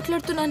స్టూడెంట్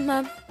మాట్లాడుతున్నాను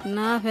మ్యామ్.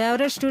 నా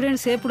ఫేవరెట్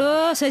స్టూడెంట్స్ ఎప్పుడో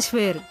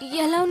చచ్చిపోయారు.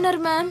 ఎలా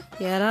ఉన్నారు మ్యామ్?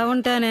 ఎలా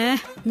ఉంటానే,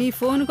 మీ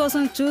ఫోన్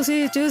కోసం చూసి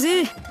చూసి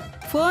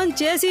ఫోన్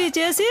చేసి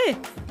చేసి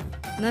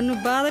నన్ను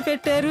బాధ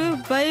పెట్టారు,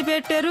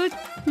 భయపెట్టారు,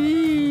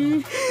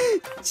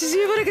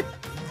 చివరికి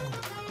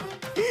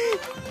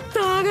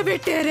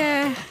తాగబెట్టారే.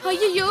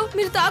 అయ్యయ్యో,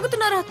 మీరు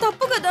తాగుతున్నారా?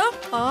 తప్పు కదా.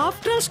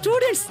 ఆఫ్టర్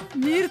స్టూడెంట్స్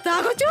మీరు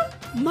తాగొచ్చు,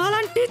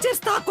 మాలాంటి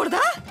టీచర్స్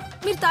తాగకూడదా?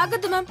 మీరు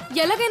తాగొద్దు మ్యామ్.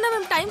 ఎలాగైనా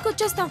మేము టైంకి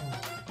వచ్చేస్తాం.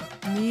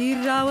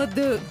 మీరు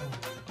రావద్దు,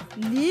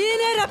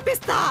 నేనే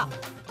రప్పిస్తా.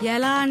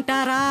 ఎలా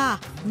అంటారా,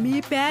 మీ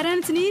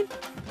పేరెంట్స్ ని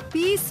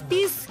పీస్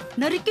పీస్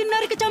నరికి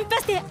నరికి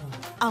చంపేస్తే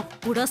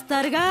అప్పుడు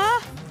వస్తారుగా.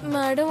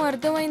 మేడం,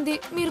 అర్థమైంది.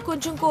 మీరు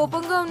కొంచెం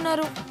కోపంగా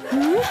ఉన్నారు.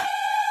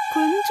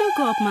 కొంచెం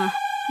కోపమా?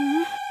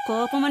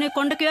 కోపం అనే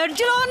కొండకి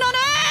ఎడ్జ్లో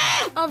ఉన్నానే.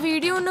 ఆ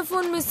వీడియో ఉన్న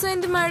ఫోన్ మిస్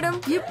అయింది మేడం.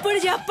 ఇప్పుడు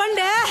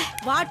చెప్పండి,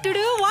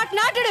 వాటుడు వాట్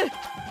నాటుడు.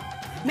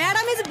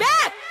 Madam is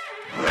back.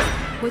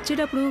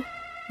 వచ్చేటప్పుడు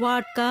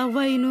వాట్కా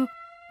వైను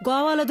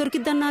గోవాలో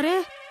దొరికిద్దన్నారే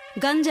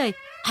గంజాయి,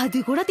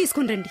 అది కూడా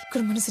తీసుకుని రండి.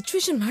 ఇక్కడ మన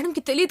సిచ్యువేషన్ మేడం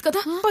కి తెలియదు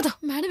కదా. పద.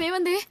 మేడం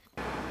ఏమంది?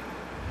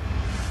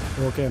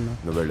 ఓకే అన్న,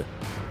 నువ్వు వెళ్ళు.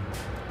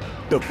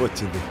 డబ్బు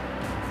వచ్చింది.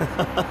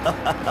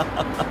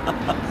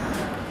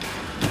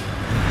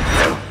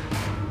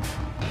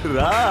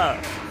 రా.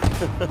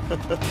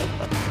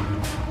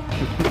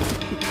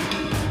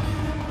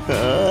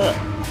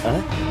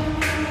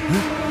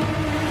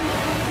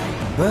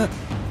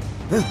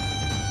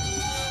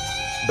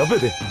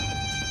 డబ్బేది,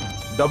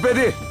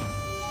 డబ్బేది,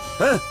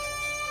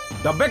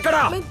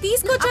 డబ్బెక్కడా?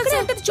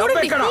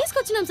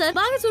 తీసుకొచ్చినాం సార్,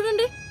 బాగా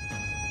చూడండి.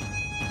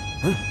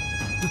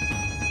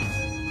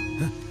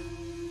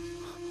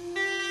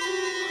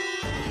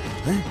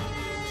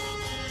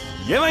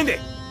 ఏమైంది?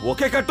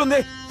 ఒకే కట్టుంది.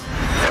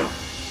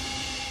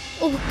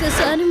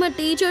 ఒక్కసారి మా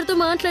టీచర్ తో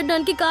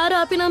మాట్లాడడానికి కారు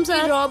ఆపినాం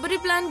సార్. రాబరీ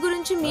ప్లాన్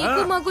గురించి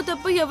మీకు మాకు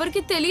తప్ప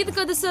ఎవరికి తెలియదు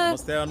కదా సార్.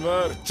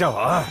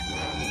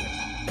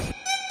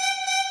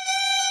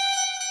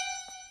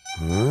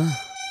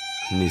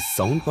 నీ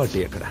సౌండ్ పార్టీ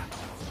ఎక్కడ?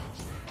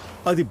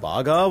 అది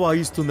బాగా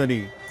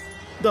వాయిస్తుందని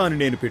దాన్ని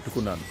నేను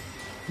పెట్టుకున్నాను.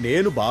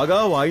 నేను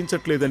బాగా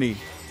వాయించట్లేదని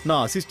నా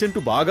అసిస్టెంట్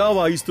బాగా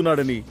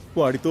వాయిస్తున్నాడని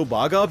వాడితో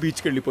బాగా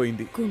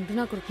బీచ్కెళ్ళిపోయింది.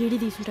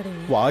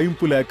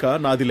 వాయింపు లేక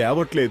నాది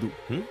లేవట్లేదు.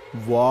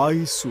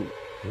 వాయిసు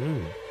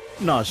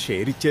నా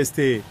షేర్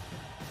ఇచ్చేస్తే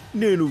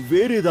నేను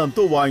వేరే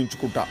దాంతో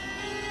వాయించుకుంటా.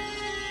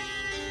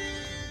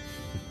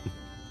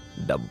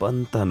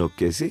 డబ్బంతా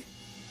నొక్కేసి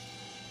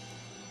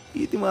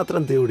ఇది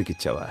మాత్రం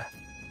దేవుడికిచ్చావా?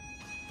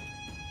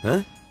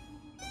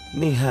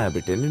 నీ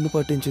హ్యాబిటే నిన్ను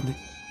పట్టించింది.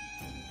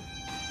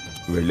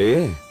 వెళ్ళి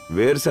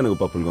వేరుశనగ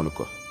పప్పులు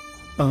కొనుక్కో.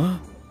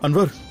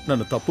 అన్వర్,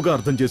 నన్ను తప్పుగా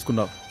అర్థం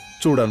చేసుకున్నావు.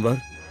 చూడు అన్వర్,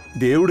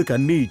 దేవుడికి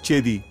అన్నీ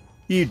ఇచ్చేది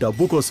ఈ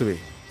డబ్బు కోసమే.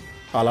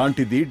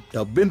 అలాంటిది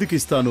డబ్బెందుకు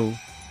ఇస్తాను?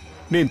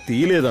 నేను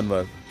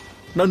తీయలేదన్వర్,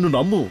 నన్ను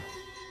నమ్ము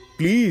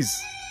ప్లీజ్.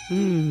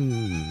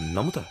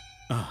 నమ్ముతా.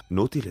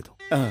 నువ్వు తీయలేదు,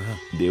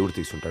 దేవుడు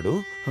తీసుంటాడు.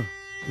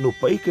 నువ్వు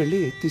పైకి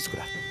వెళ్ళి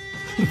తీసుకురా.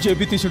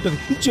 JB తీసుంటది,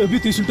 JB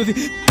తీసుంటది.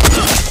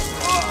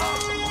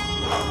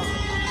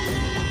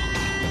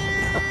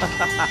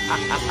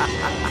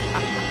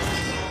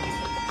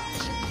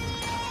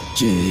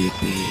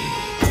 JB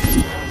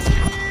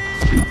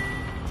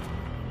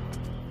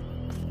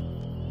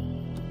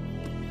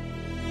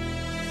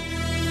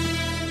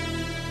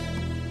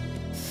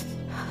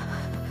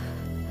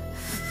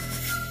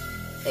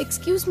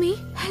excuse me.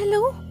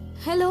 Hello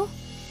hello,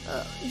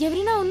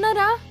 ఎవరైనా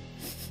ఉన్నారా?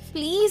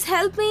 Please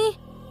help me.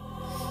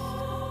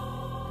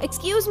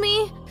 Excuse me,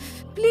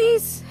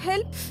 please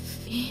help.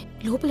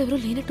 లోపల ఎవరో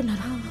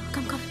లేనట్టున్నారా?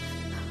 Come come.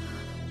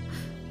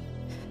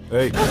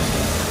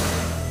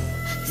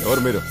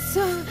 ఎవరు మీరు?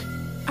 సార్,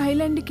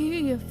 ఐలాండ్ కి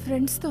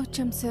ఫ్రెండ్స్ తో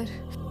వచ్చాం సార్.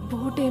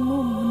 బోట్ ఏమో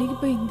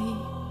మునిగిపోయింది.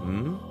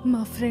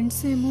 మా ఫ్రెండ్స్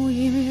ఏమో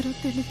ఏమయ్యారో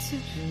తెలియదు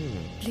సార్.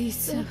 Please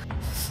sir.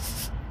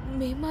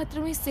 మేము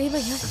మాత్రమే సేవ్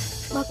అయ్యా,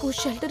 మాకు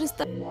షెల్టర్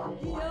ఇస్తా.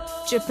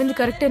 చెప్పింది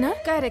కరెక్టేనా?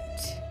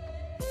 కరెక్ట్.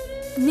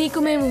 నీకు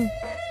మేము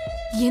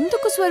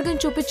ఎందుకు స్వర్గం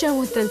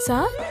చూపించామో తెలుసా?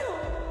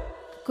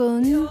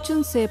 కొంచెం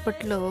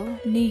సేపట్లో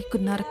నీకు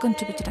నరకం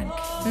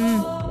చూపించడానికి.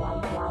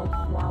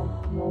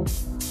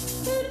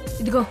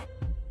 ఇదిగో,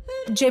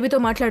 జేబీతో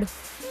మాట్లాడు.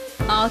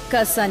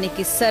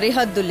 ఆకాశానికి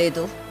సరిహద్దు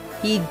లేదు,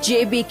 ఈ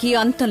జేబీకి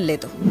అంతం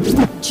లేదు.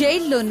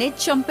 జైల్లోనే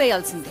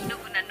చంపేయాల్సిందే.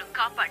 నువ్వు నన్ను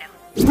కాపాడావు,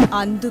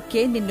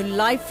 అందుకే నిన్ను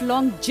లైఫ్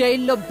లాంగ్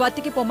జైల్లో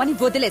బతికిపోమని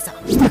వదిలేసా.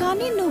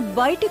 కానీ నువ్వు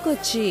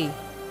బయటికొచ్చి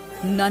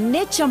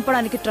నన్నే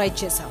చంపడానికి ట్రై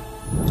చేశావు.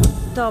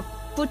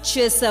 తప్పు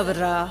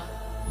చేసావురా.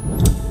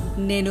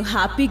 నేను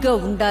హ్యాపీగా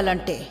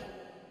ఉండాలంటే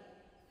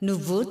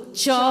నువ్వు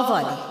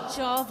చావాలి.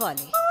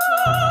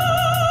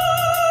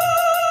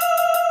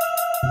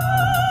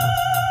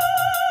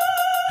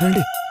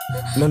 రండి,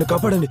 నన్ను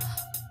కాపాడండి.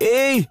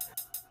 ఏయ్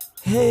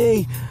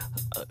హేయ్,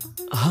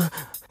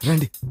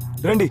 రండి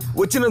రండి,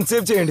 వచ్చి నన్ను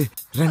సేవ్ చేయండి.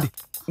 రండి,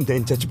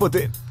 నేను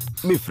చచ్చిపోతే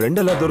మీ ఫ్రెండ్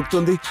ఎలా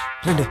దొరుకుతుంది?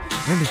 రండి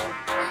రండి,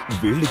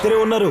 వీళ్ళిద్దరే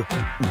ఉన్నారు,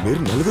 మీరు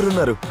నలుగురు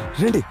ఉన్నారు.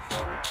 రండి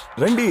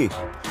రండి,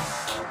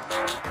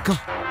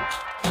 కమ్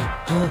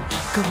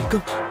కమ్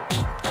కమ్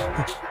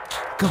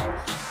కమ్.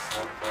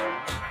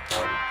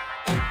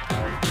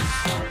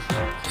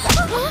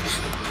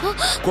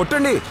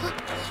 కొట్టండి,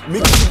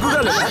 మీకు సిగ్గుగా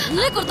లేదా?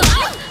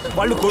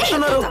 వాళ్ళు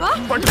కొడుతున్నారు,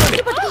 పట్టుకోండి,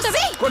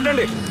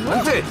 కొట్టండి,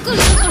 అంతే,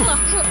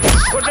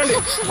 కొట్టండి,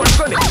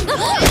 పట్టుకోండి.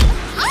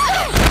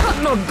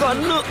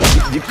 గన్ను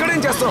ఇక్కడేం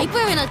చేస్తావు?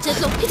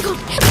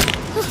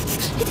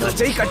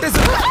 చెయ్యి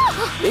కట్టేసి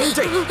ఏం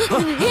చెయ్యి?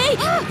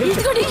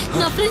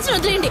 నా ఫ్రెండ్స్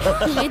వదిలేండి,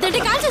 లేదంటే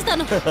కాల్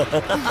చేస్తాను.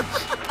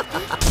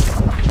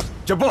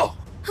 చెప్పు.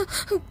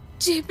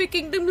 జేపీ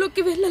కింగ్డమ్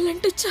లోకి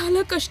వెళ్ళాలంటే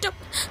చాలా కష్టం.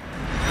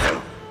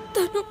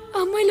 తను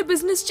అమ్మాయిల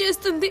బిజినెస్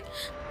చేస్తుంది.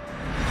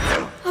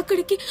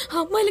 అక్కడికి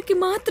అమ్మాయిలకి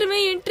మాత్రమే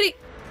ఎంట్రీ.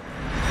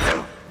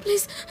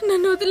 ప్లీజ్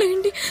నన్ను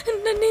వదిలేయండి,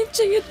 నన్నేం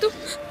చెయ్యొద్దు.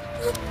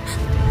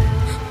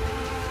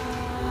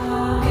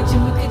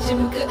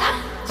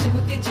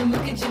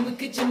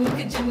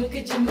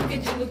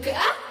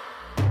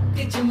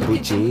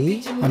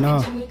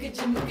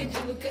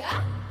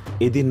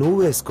 ఇది నువ్వు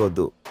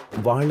వేసుకోవద్దు,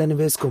 వాళ్ళని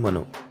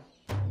వేసుకోమను.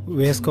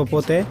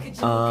 వేసుకోపోతే?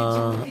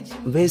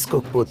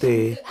 వేసుకోకపోతే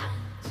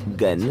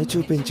గన్ను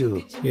చూపించు.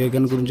 ఏ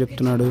గన్ గురించి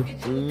చెప్తున్నాడు?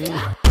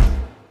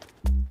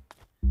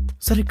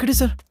 సార్ ఇక్కడే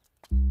సార్,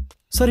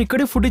 సార్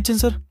ఇక్కడే ఫుడ్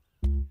ఇచ్చాను సార్.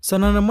 సార్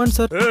నన్ను నమ్మండి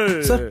sir.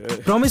 Sir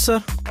promise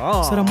sir.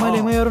 Sir అమ్మాయిలు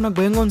ఏమయ్యారో నాకు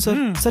భయంగా ఉంది సార్.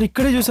 సార్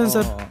ఇక్కడే చూసాను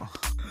sir.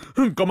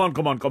 Come on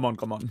come on come on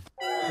come on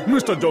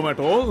mister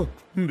Zomato,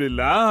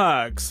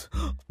 relax.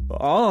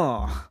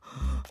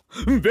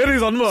 Where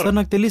is Anwar? Sir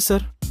నాకు తెలియదు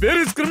సార్. Where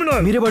is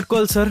criminal? మీరే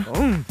పట్టుకోవాలి సార్.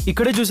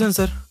 ఇక్కడే చూసాను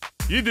సార్.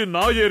 ఇది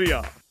నా ఏరియా.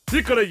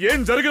 ఇక్కడ ఏం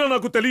జరిగినా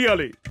నాకు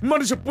తెలియాలి.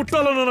 మనిషి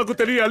పుట్టాలన్నా నాకు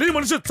తెలియాలి,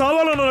 మనిషి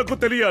చావాలన్నా నాకు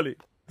తెలియాలి,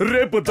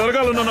 రేపు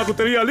జరగాలన్నా నాకు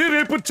తెలియాలి,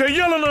 రేపు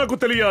చెయ్యాలన్నా నాకు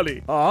తెలియాలి.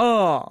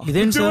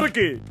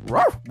 చివరికి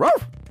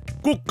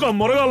కుక్క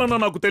మొరగాలన్నా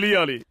నాకు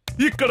తెలియాలి.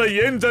 ఇక్కడ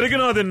ఏం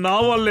జరిగినా అది నా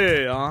వల్లే.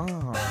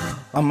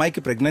 అమ్మాయికి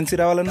ప్రెగ్నెన్సీ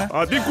రావాలన్నా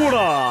అది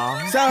కూడా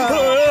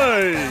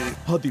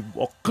అది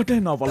ఒక్కటే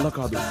నా వల్ల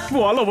కాదు,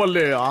 వాళ్ళ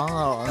వల్లే.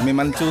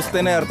 మిమ్మల్ని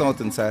చూస్తేనే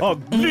అర్థమవుతుంది సార్.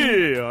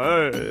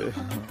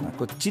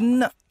 నాకు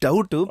చిన్న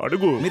డౌట్,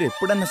 అడుగు. మీరు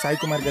ఎప్పుడన్నా సాయి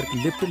కుమార్ గారికి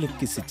లిప్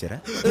కిస్ ఇచ్చారా?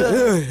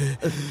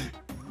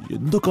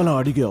 ఎందుకలా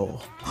అడిగావు?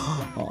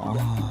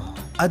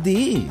 అది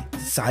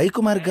సాయి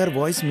కుమార్ గారి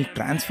వాయిస్ మీకు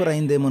ట్రాన్స్ఫర్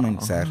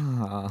అయిందేమోనండి సార్.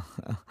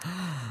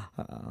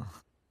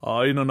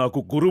 ఆయన నాకు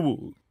గురువు.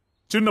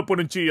 చిన్నప్పటి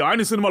నుంచి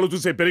ఆయన సినిమాలు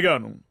చూసే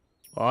పెరిగాను,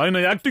 ఆయన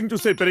యాక్టింగ్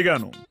చూసే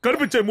పెరిగాను.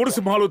 కనిపించే 3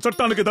 సింహాలు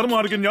చట్టానికి,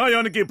 ధర్మానికి,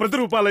 న్యాయానికి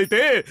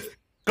ప్రతిరూపాలైతే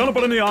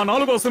కనపడని ఆ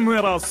 4వ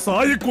సింహరా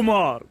సాయి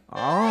కుమార్.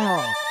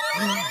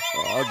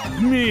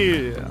 అగ్ని.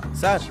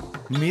 సార్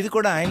మీది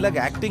కూడా ఆయనలాగా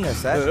యాక్టింగ్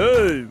సార్?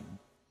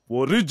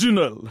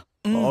 ఒరిజినల్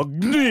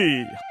అగ్ని.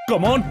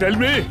 కమాన్ టెల్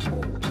మీ,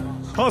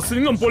 ఆ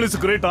సింగం పోలీసు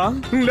గ్రేటా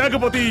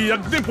లేకపోతే ఈ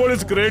అగ్ని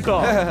పోలీసు గ్రేటా?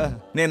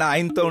 నేను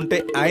ఆయనతో ఉంటే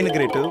ఆయన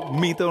గ్రేట్,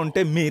 మీతో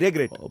ఉంటే మీరే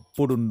గ్రేట్.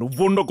 అప్పుడు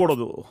నువ్వు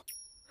ఉండకూడదు.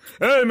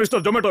 ఏ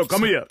mister Zomato,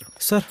 come here.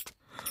 Sir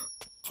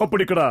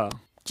అప్పుడు ఇక్కడ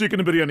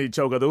చికెన్ బిర్యానీ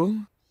ఇచ్చావు కదా?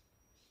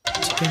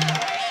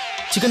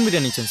 చికెన్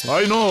బిర్యానీ ఇచ్చాను సార్.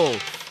 I know.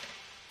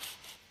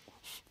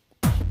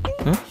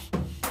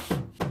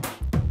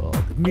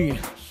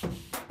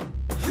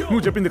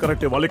 నువ్వు చెప్పింది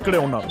కరెక్టే, వాళ్ళు ఇక్కడే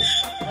ఉన్నారు.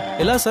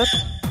 ఎలా సార్?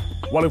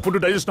 వాళ్ళకి ఫుడ్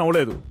డైజెషన్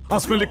అవ్వలేదు, ఆ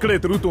స్మెల్ ఇక్కడే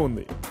తిరుగుతూ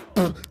ఉంది.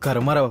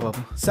 కర్మరా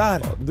బాబు.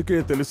 సార్ అందుకే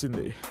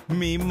తెలిసింది,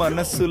 మీ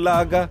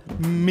మనస్సులాగా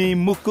మీ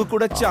ముక్కు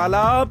కూడా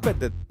చాలా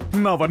పెద్దది.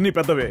 నావన్నీ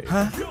పెద్దవే.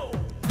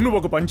 నువ్వు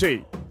ఒక పని చేయి,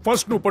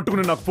 ఫస్ట్ నువ్వు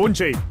పట్టుకుని నాకు ఫోన్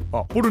చేయి,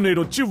 అప్పుడు నేను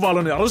వచ్చి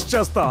వాళ్ళని అరెస్ట్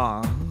చేస్తా.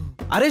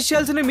 అరెస్ట్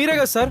చేయాల్సిన మీరే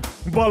కదా సార్.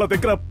 వాళ్ళ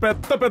దగ్గర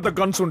పెద్ద పెద్ద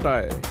గన్స్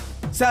ఉంటాయి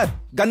సార్.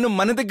 గన్ను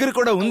మన దగ్గర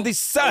కూడా ఉంది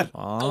సార్.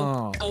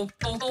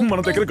 మన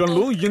దగ్గర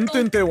గన్లు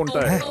ఎంతెంతే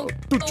ఉంటాయి,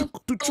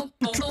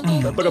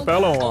 పెద్దగా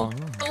పేలం.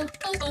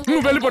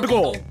 నువ్వు వెళ్ళి పట్టుకో,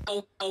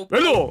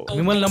 వెళ్ళు.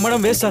 మిమ్మల్ని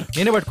నమ్మడం వేస్ట్ సార్,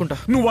 నేనే పట్టుకుంటా.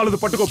 నువ్వు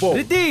వాళ్ళది పట్టుకోపో,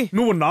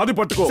 నువ్వు నాది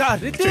పట్టుకో.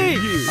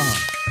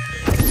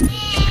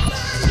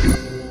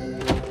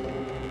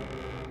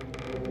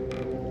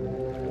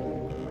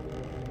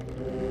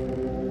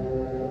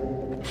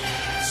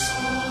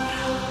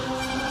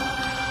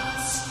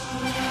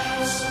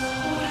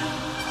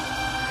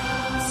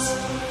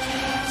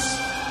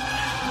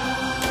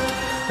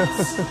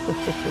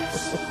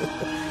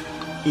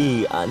 ఈ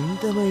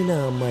అందమైన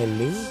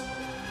అమ్మాయిల్ని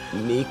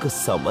నీకు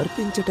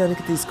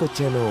సమర్పించటానికి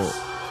తీసుకొచ్చాను.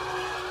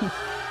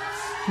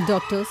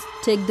 Doctors,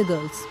 take the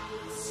girls.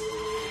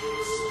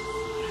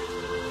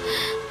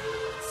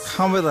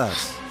 Come with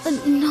us.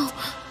 No.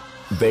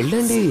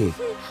 వెళ్ళండి,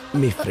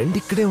 మీ ఫ్రెండ్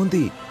ఇక్కడే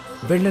ఉంది.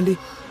 వెళ్ళండి,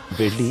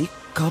 వెళ్ళి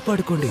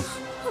కాపాడుకోండి.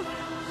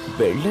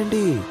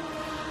 వెళ్ళండి,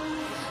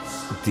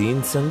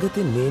 దీని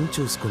సంగతి నేను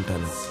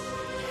చూసుకుంటాను.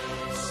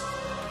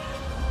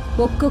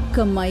 ఒక్కొక్క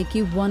అమ్మాయికి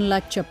 1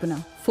 లాక్ చొప్పున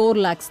 4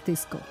 lakhs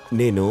తీసుకో.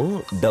 నేను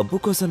డబ్బు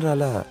కోసం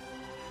రాలా,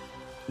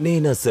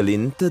 నేను అసలు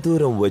ఇంత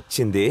దూరం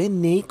వచ్చిందే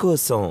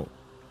నీకోసం.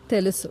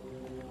 తెలుసు,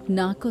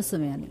 నా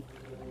కోసమే అని.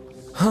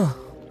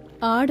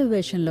 ఆడు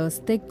వేషంలో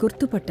వస్తే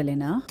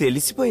గుర్తుపట్టలేనా?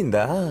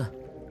 తెలిసిపోయిందా?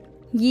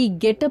 ఈ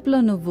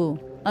గెటప్లో నువ్వు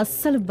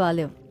అస్సలు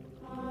బాలేవు.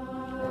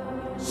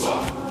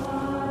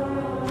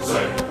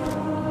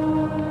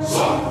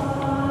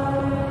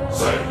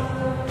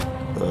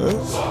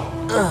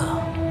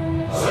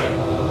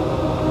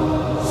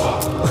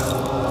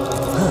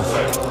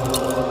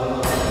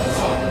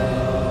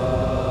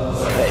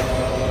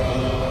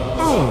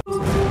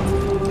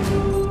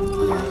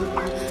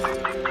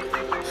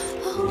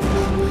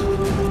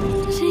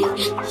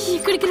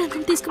 ఎక్కడికి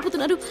నన్ను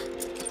తీసుకుపోతున్నారు?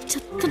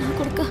 చెత్త నా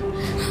కొడుక.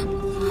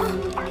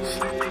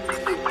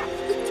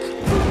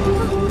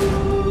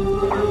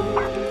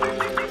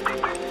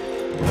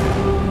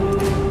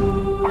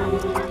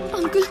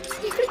 అంకుల్,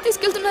 ఎక్కడికి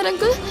తీసుకెళ్తున్నారు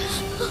అంకుల్?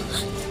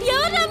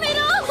 ఎవరా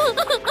మీరు?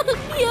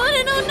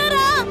 ఎవరైనా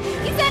ఉన్నారా?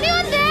 Is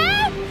anyone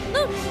there?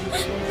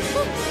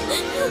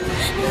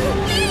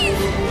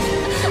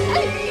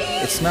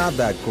 It's not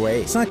that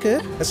great. It's not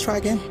good. Let's try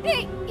again.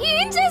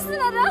 ఏం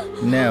చేస్తున్నారా?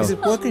 No. Is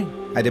it working?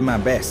 I did my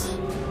best.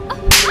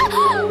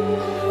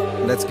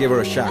 Let's give her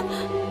a shot.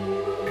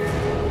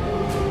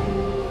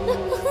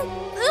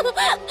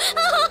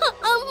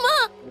 అమ్మా,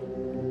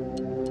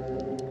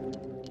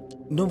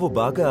 నువ్వు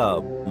బాగా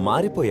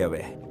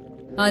మారిపోయావే.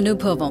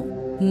 అనుభవం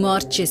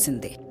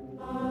మార్చేసింది.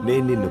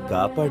 నేను నిన్ను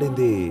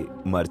కాపాడింది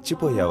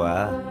మర్చిపోయావా?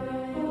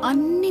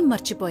 అన్నీ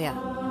మర్చిపోయా.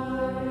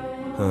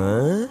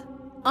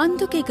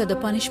 అందుకే కదా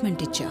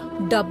పనిష్మెంట్ ఇచ్చా.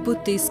 డబ్బు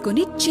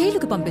తీసుకుని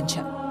జైలుకు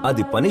పంపించా.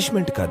 అది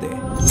పనిష్మెంట్ కాదే,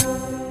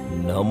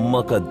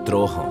 నమ్మక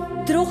ద్రోహం.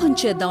 ద్రోహం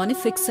చేద్దామని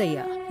ఫిక్స్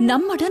అయ్యా.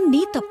 నమ్మడం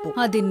నీ తప్పు,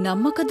 అది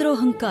నమ్మక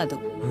ద్రోహం కాదు.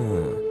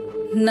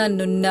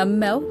 నన్ను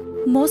నమ్మావు,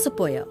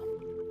 మోసపోయావు.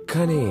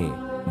 కానీ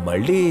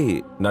మళ్ళీ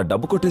నా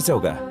డబ్బు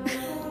కొట్టేశావుగా.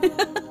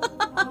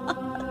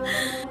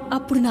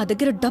 అప్పుడు నా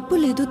దగ్గర డబ్బు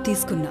లేదు,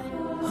 తీసుకున్నా.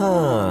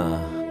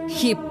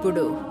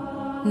 ఇప్పుడు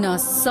నా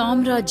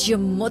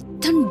సామ్రాజ్యం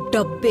మొత్తం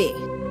డబ్బే.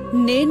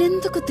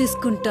 నేనెందుకు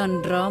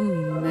తీసుకుంటాన్రా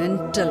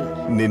మెంటల్?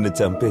 నిన్ను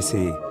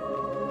చంపేసి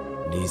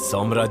నీ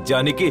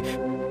సామ్రాజ్యానికి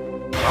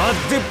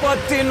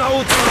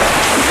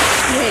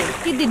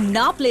ఇది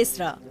నా ప్లేస్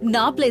రా.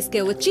 నా ప్లేస్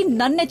కే వచ్చి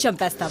నన్నే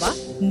చంపేస్తావా?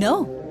 నో,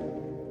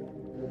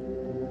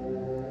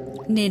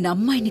 నేను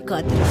అమ్మాయిని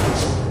కాదు,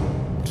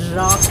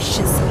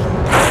 రాక్షసి.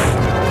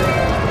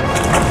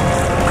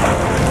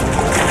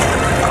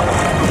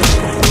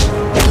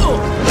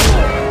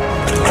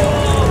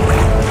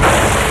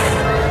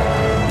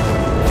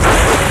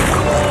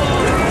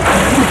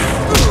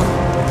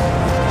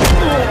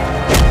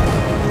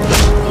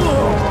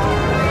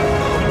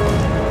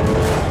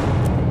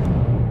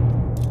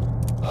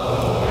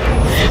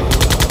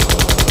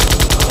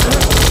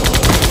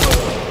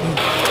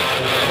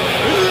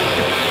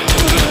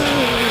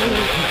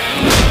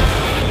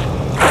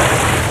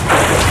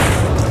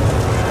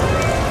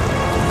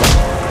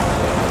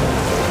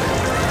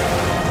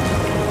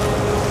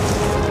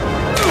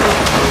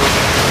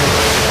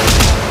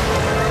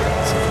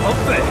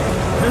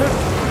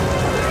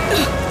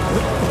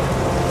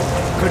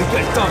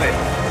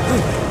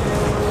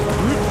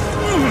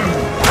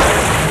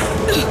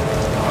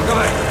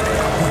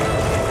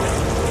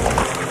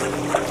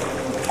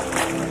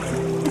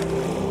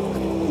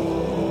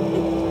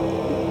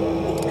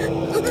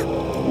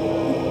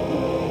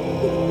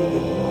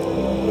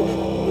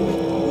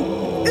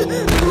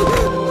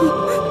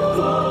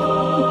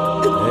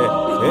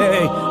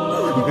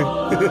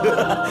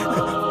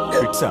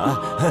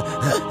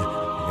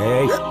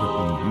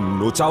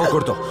 నువ్వు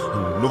చావకూడదు,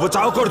 నువ్వు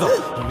చావకూడదు.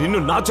 నిన్ను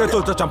నా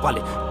చేతులతో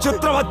చంపాలి,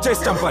 చిత్రవత్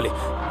చేసి చంపాలి.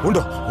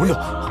 ఉండు ఉండు,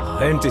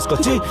 ఆయన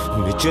తీసుకొచ్చి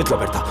నీ చేతిలో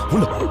పెడతా.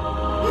 ఉండు.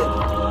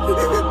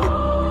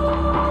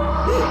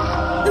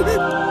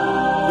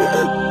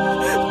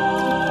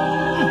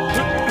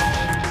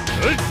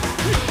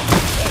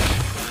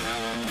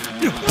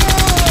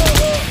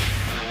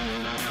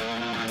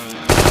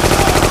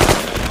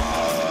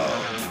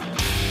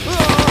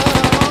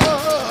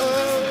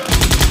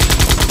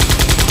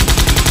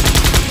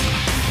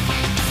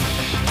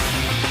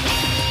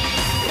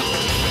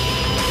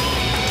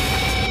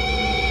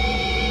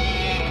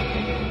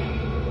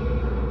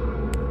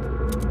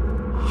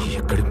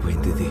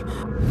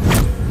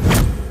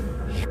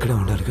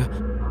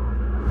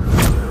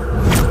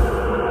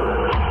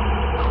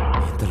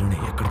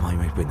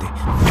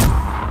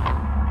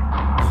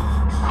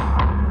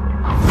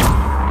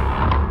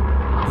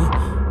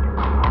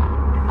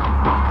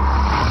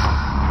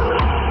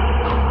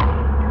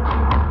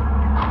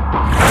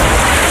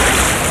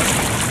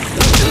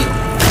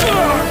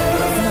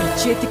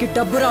 చేతికి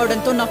డబ్బు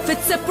రావడంతో నా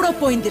ఫిట్స్ ఎప్పుడో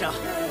పోయిందిరా.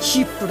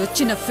 ఇప్పుడు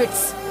వచ్చిన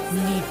ఫిట్స్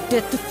నీ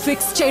డెత్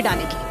ఫిక్స్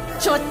చేయడానికి.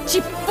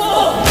 చచ్చిపో.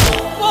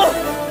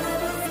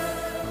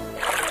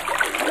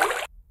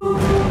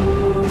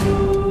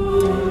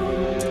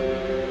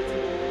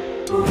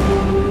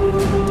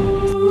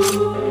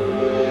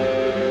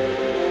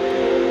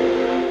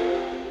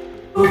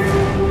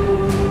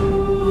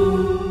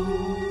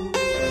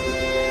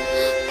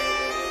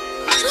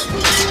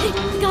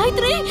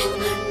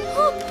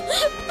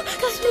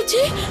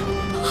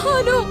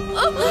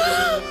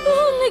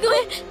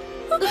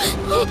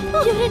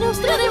 ఎవరైనా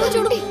వస్తున్నారేమో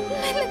చూడు.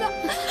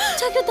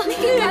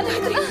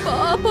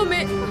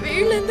 పాపమే,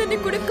 వీళ్ళందరినీ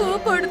కూడా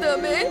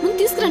కాపాడుదామే.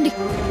 తీసుకురండి.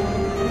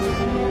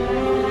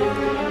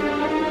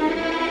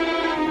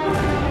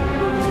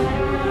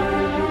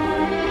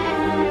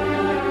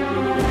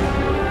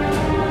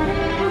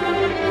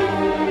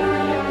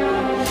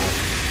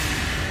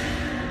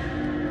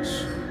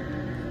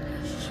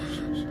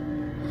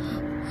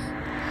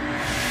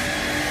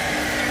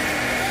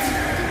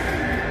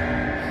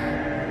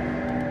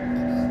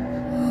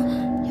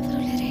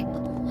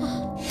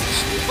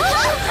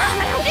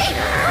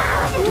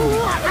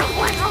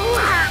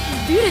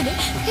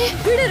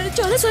 వీడని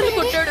చాలా సార్లు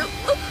కొట్టాడు.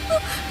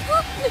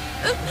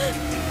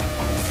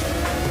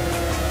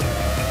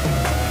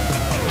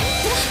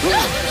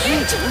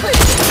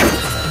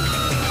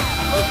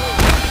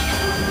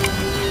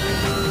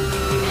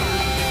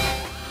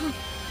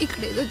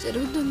 ఇక్కడ ఏదో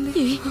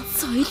జరుగుతుంది.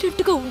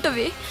 సైలెంట్ గా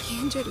ఉంటవే,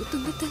 ఏం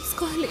జరుగుతుందో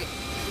తెలుసుకోవాలి.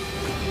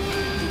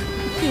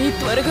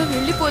 త్వరగా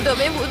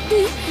వెళ్ళిపోదామే. వద్దు,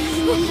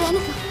 నేను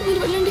రాను, మీరు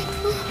వెళ్ళండి.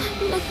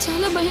 నాకు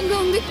చాలా భయంగా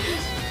ఉంది.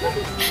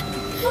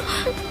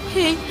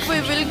 Hey, we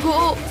will go.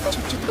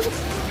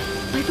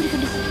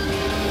 భయపడకండి.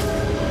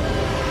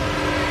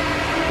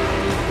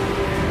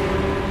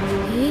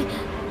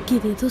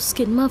 ఇదేదో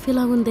స్కిన్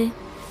మాఫియా ఉందే.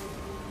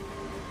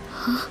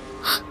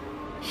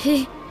 హే,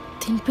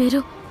 దీని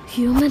పేరు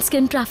హ్యూమన్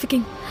స్కిన్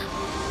ట్రాఫికింగ్.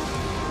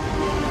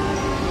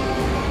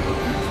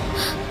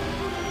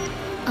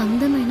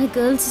 అందమైన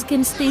గర్ల్స్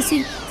స్కిన్స్ తీసి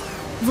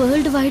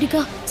వరల్డ్ వైడ్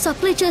గా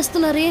సప్లై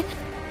చేస్తున్నారే.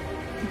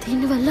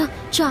 దీనివల్ల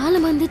చాలా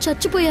మంది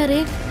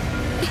చచ్చిపోయారే.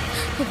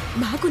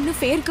 బాగున్న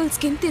ఫెయిర్ గర్ల్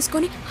స్కిన్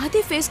తీసుకొని అదే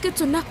ఫేస్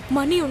కట్స్ ఉన్న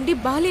మనీ ఉండి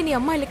బాలేని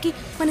అమ్మాయిలకి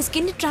మన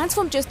స్కిన్ ని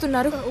ట్రాన్స్ఫార్మ్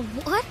చేస్తున్నారు.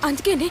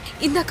 అందుకేనే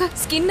ఇందాక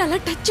స్కిన్ అలా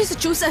టచ్ చేసి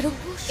చూసారు.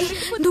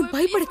 నువ్వు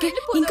భయపడకే,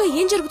 ఇంకా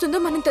ఏం జరుగుతుందో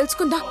మనం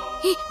తెలుసుకుందాం.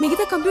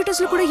 మిగతా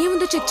కంప్యూటర్స్ లో కూడా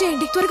ఏముందో చెక్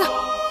చేయండి త్వరగా.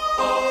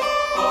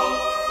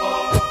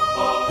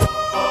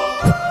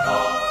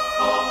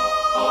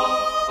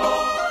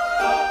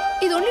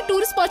 ఇది ఓన్లీ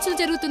టూరిస్ట్ స్పాట్స్ లో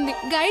జరుగుతుంది.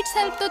 గైడ్స్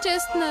హెల్ప్ తో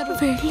చేస్తున్నారు.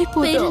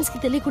 పేరెంట్స్ కి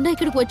తెలియకుండా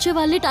ఇక్కడికి వచ్చే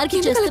వాళ్ళే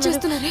టార్గెట్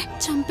చేస్తున్నారే.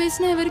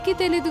 చంపేసిన ఎవరికి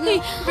తెలియదు.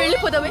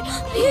 వెళ్ళిపోదామే,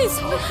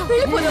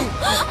 వెళ్ళిపోదాం.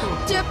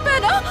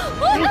 చెప్పానా?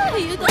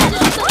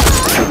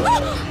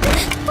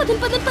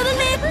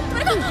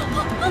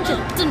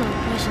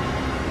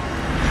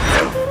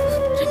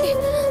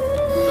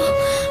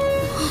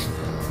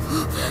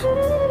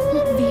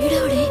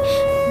 వీడావిడే,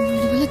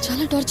 వీడి వల్ల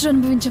చాలా టార్చర్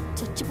అనుభవించాం.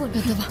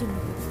 చచ్చిపోలేదవా?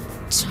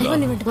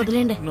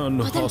 వదిలేండి.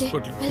 నన్ను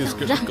హాస్పిటల్కి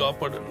తీసుకెళ్ళి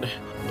కాపాడండి.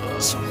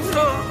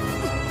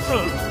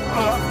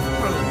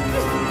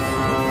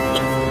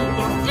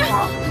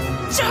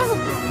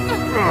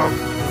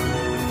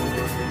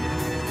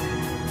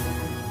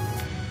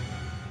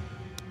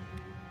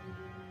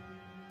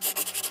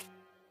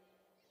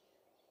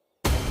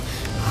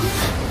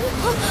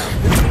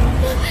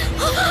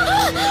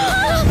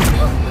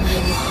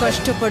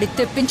 కష్టపడి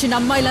తెప్పించిన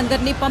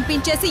అమ్మాయిలందరినీ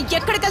పంపించేసి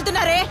ఎక్కడికి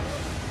వెళ్తున్నారే?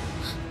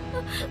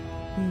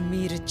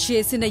 మీరు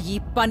చేసిన ఈ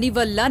పని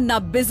వల్ల నా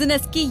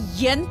బిజినెస్ కి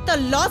ఎంత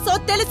లాసో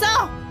తెలుసా?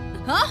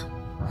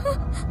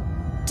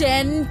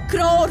 10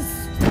 crores!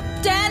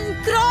 10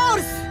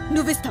 crores!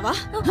 నువ్విస్తావా?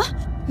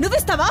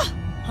 నువ్విస్తావా?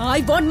 I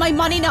want my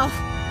money now.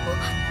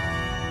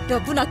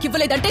 డబ్బు నాకు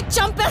ఇవ్వలేదంటే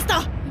చంపేస్తా.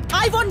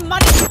 I want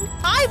money.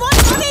 I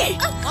want money.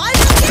 I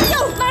will kill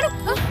you. Madam,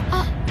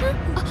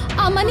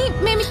 ఆ మనీ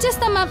మేము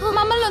ఇచ్చేస్తాం.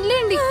 మమ్మల్ని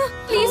వదిలేయండి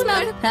ప్లీజ్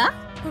మేడం.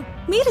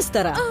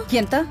 మీరిస్తారా?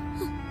 ఎంత?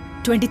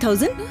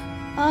 20,000?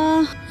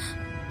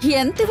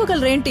 ఎంత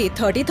ఇవ్వగలరేంటి?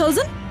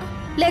 30,000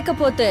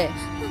 లేకపోతే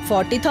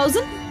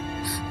 40,000?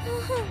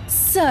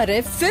 సరే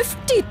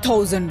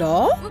 50,000.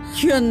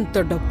 ఎంత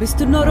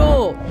డబ్బిస్తున్నారో?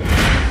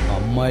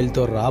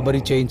 అమ్మాయిలతో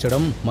రాబరీ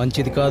చేయించడం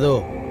మంచిది కాదు.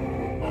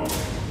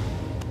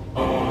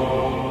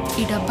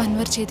 ఈ డబ్బు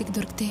అన్వర్ చేతికి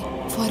దొరికితే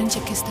ఫారెన్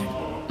చెక్కిస్తాడు.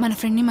 మన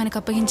ఫ్రెండ్ ని మనకు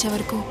అప్పగించే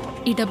వరకు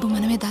ఈ డబ్బు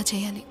మనమే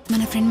దాచేయాలి.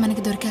 మన ఫ్రెండ్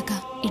మనకి దొరికాక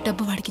ఈ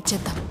డబ్బు వాడికి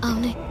ఇచ్చేద్దాం.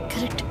 అవునే,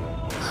 కరెక్ట్.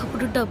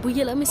 అప్పుడు డబ్బు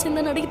ఎలా మిస్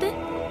అయిందని అడిగితే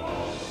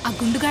ఆ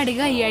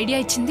గుండుగాడిగా ఈ ఐడియా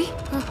ఇచ్చింది.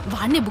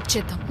 వాడినే బుక్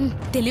చేద్దాం.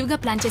 తెలివిగా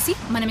ప్లాన్ చేసి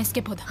మనం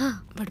ఎస్కేప్ అవుదాం.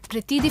 వాడు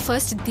ప్రతిదీ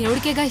ఫస్ట్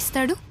దేవుడికేగా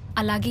ఇస్తాడు.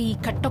 అలాగే ఈ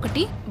కట్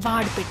ఒకటి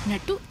వాడు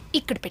పెట్టినట్టు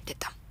ఇక్కడ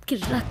పెట్టేద్దాం.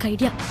 కిర్రాక్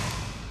ఐడియా.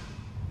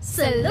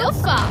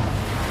 సెల్లోఫా.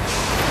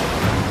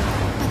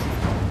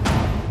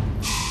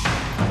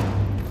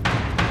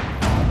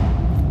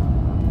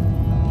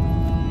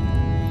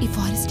 ఈ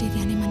ఫారెస్ట్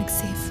ఏరియానే మనకి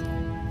సేఫ్.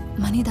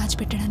 మనీ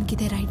దాచిపెట్టడానికి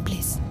ఇదే రైట్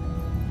ప్లేస్.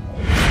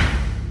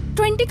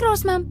 20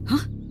 crores ma'am.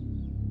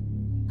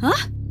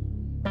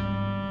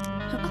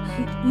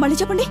 మళ్ళీ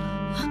చెప్పండి.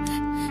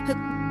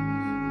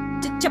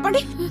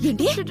 చెప్పండి.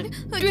 ఏంటి?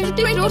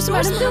 20 crores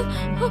మేడం.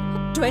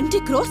 20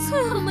 crores?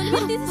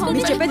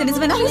 మీరు చెప్పేది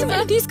నిజమేనా?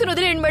 తీసుకుని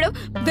వదిలేయండి madam.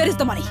 Where is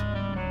the money?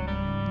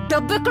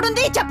 డబ్బు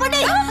ఎక్కడుంది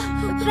చెప్పండి.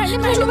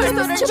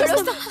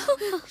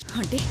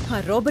 అంటే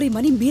ఆ రాబరీ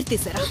మనీ మీరు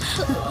తీసారా?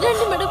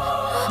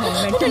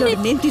 మెంటలో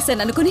నేను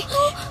తీసాను అనుకుని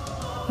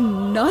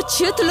నా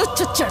చేతిలో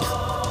చచ్చాడు.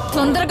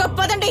 తొందరగా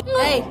పదండి.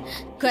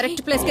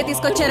 కరెక్ట్ ప్లేస్ కే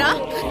తీసుకొచ్చారా?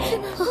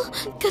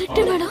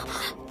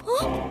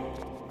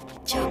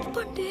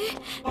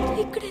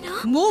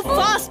 Move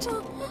fast.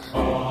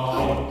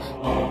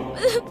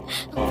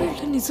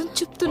 వీళ్ళు నిజం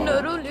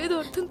చెప్తున్నారో లేదో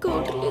అర్థం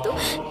కావటం లేదు.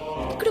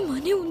 ఇక్కడ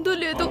మనీ ఉందో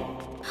లేదో.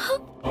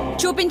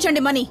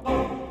 చూపించండి మనీ.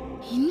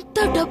 ఇంత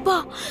డబ్బా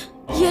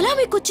ఎలా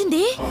మీకు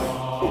వచ్చింది?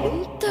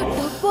 ఇంత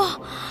డబ్బా.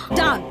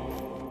 Down.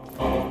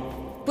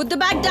 Put the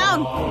bag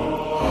down.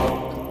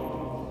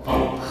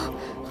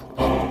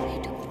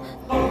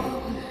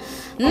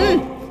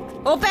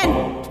 Open.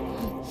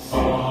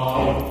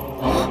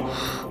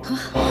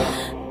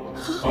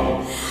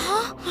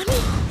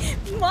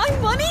 My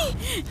money!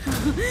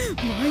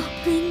 My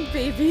pin,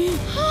 baby!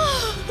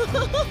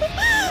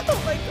 Oh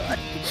my God!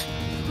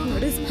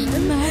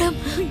 Madam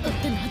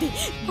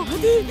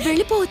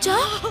వెళ్ళిపోవచ్చా?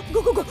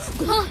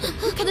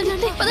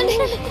 పదండి పదండి.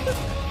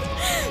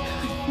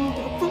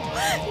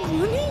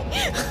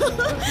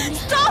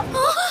 Stop!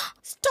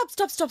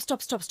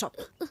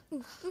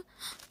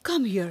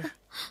 Come here.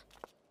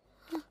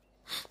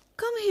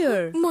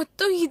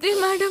 మొత్తం ఇదే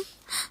మేడం.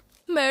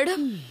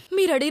 మేడం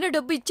మీరు అడిగిన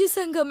డబ్బు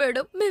ఇచ్చేసాంగా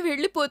మేడం. మేము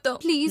వెళ్ళిపోతాం.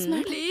 Please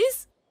madam. Please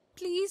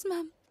please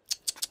ma'am.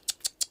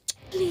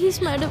 Please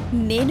madam.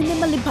 నేను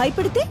మిమ్మల్ని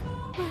భయపెడితే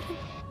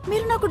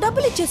మీరు నాకు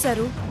డబ్బులు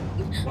ఇచ్చేశారు.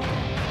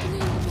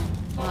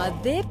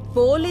 అదే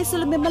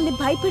పోలీసులు మిమ్మల్ని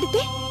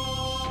భయపెడితే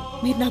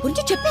మీరు నా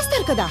గురించి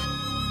చెప్పేస్తారు కదా.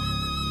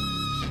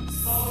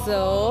 సో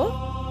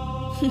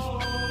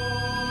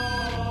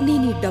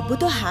నేను ఈ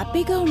డబ్బుతో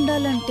హ్యాపీగా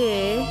ఉండాలంటే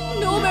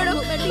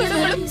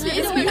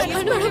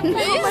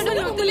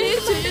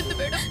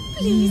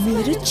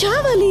మీరు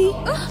చావాలి.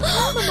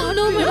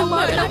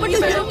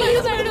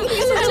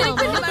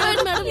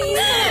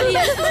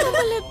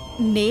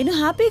 నేను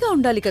హ్యాపీగా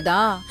ఉండాలి కదా.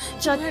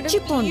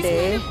 చచ్చిపోండే.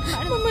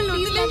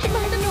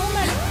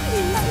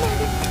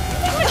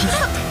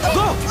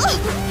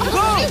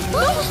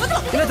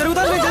 ఇలా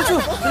జరుగుతా తెలుసు.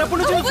 ఎప్పటి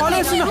నుంచి ఫాలో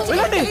చేస్తున్నా.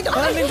 వెళ్ళండి,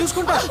 నేను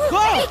చూసుకుంటా.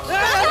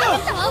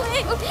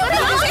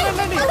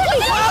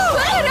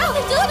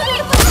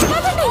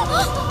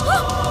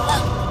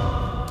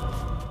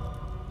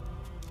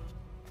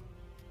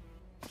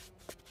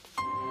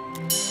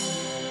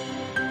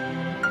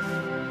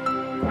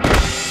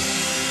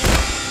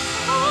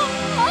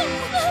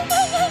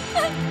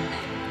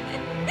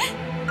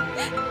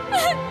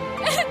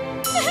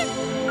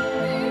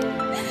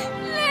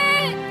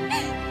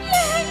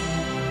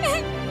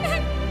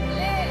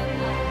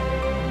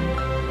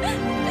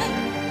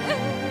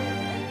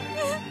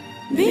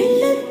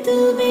 వెళ్ళొద్దు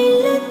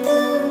వెళ్ళొద్దు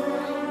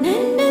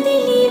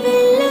నన్నదిలి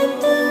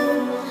వెళ్ళొద్దు,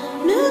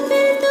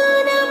 నువ్వెళ్తూ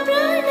నా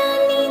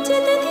ప్రాణాన్ని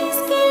జత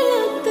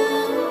తీసుకెళ్ళొద్దు.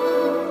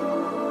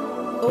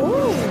 ఓ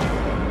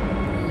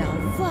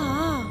లవ్వా.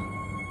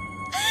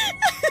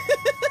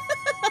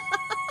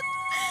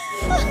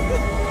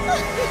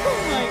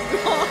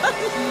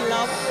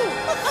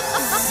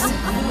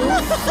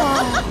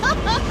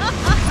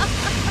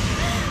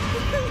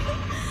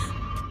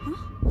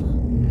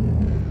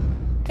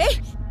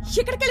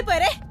 ఎక్కడికి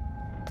వెళ్ళిపోయారే?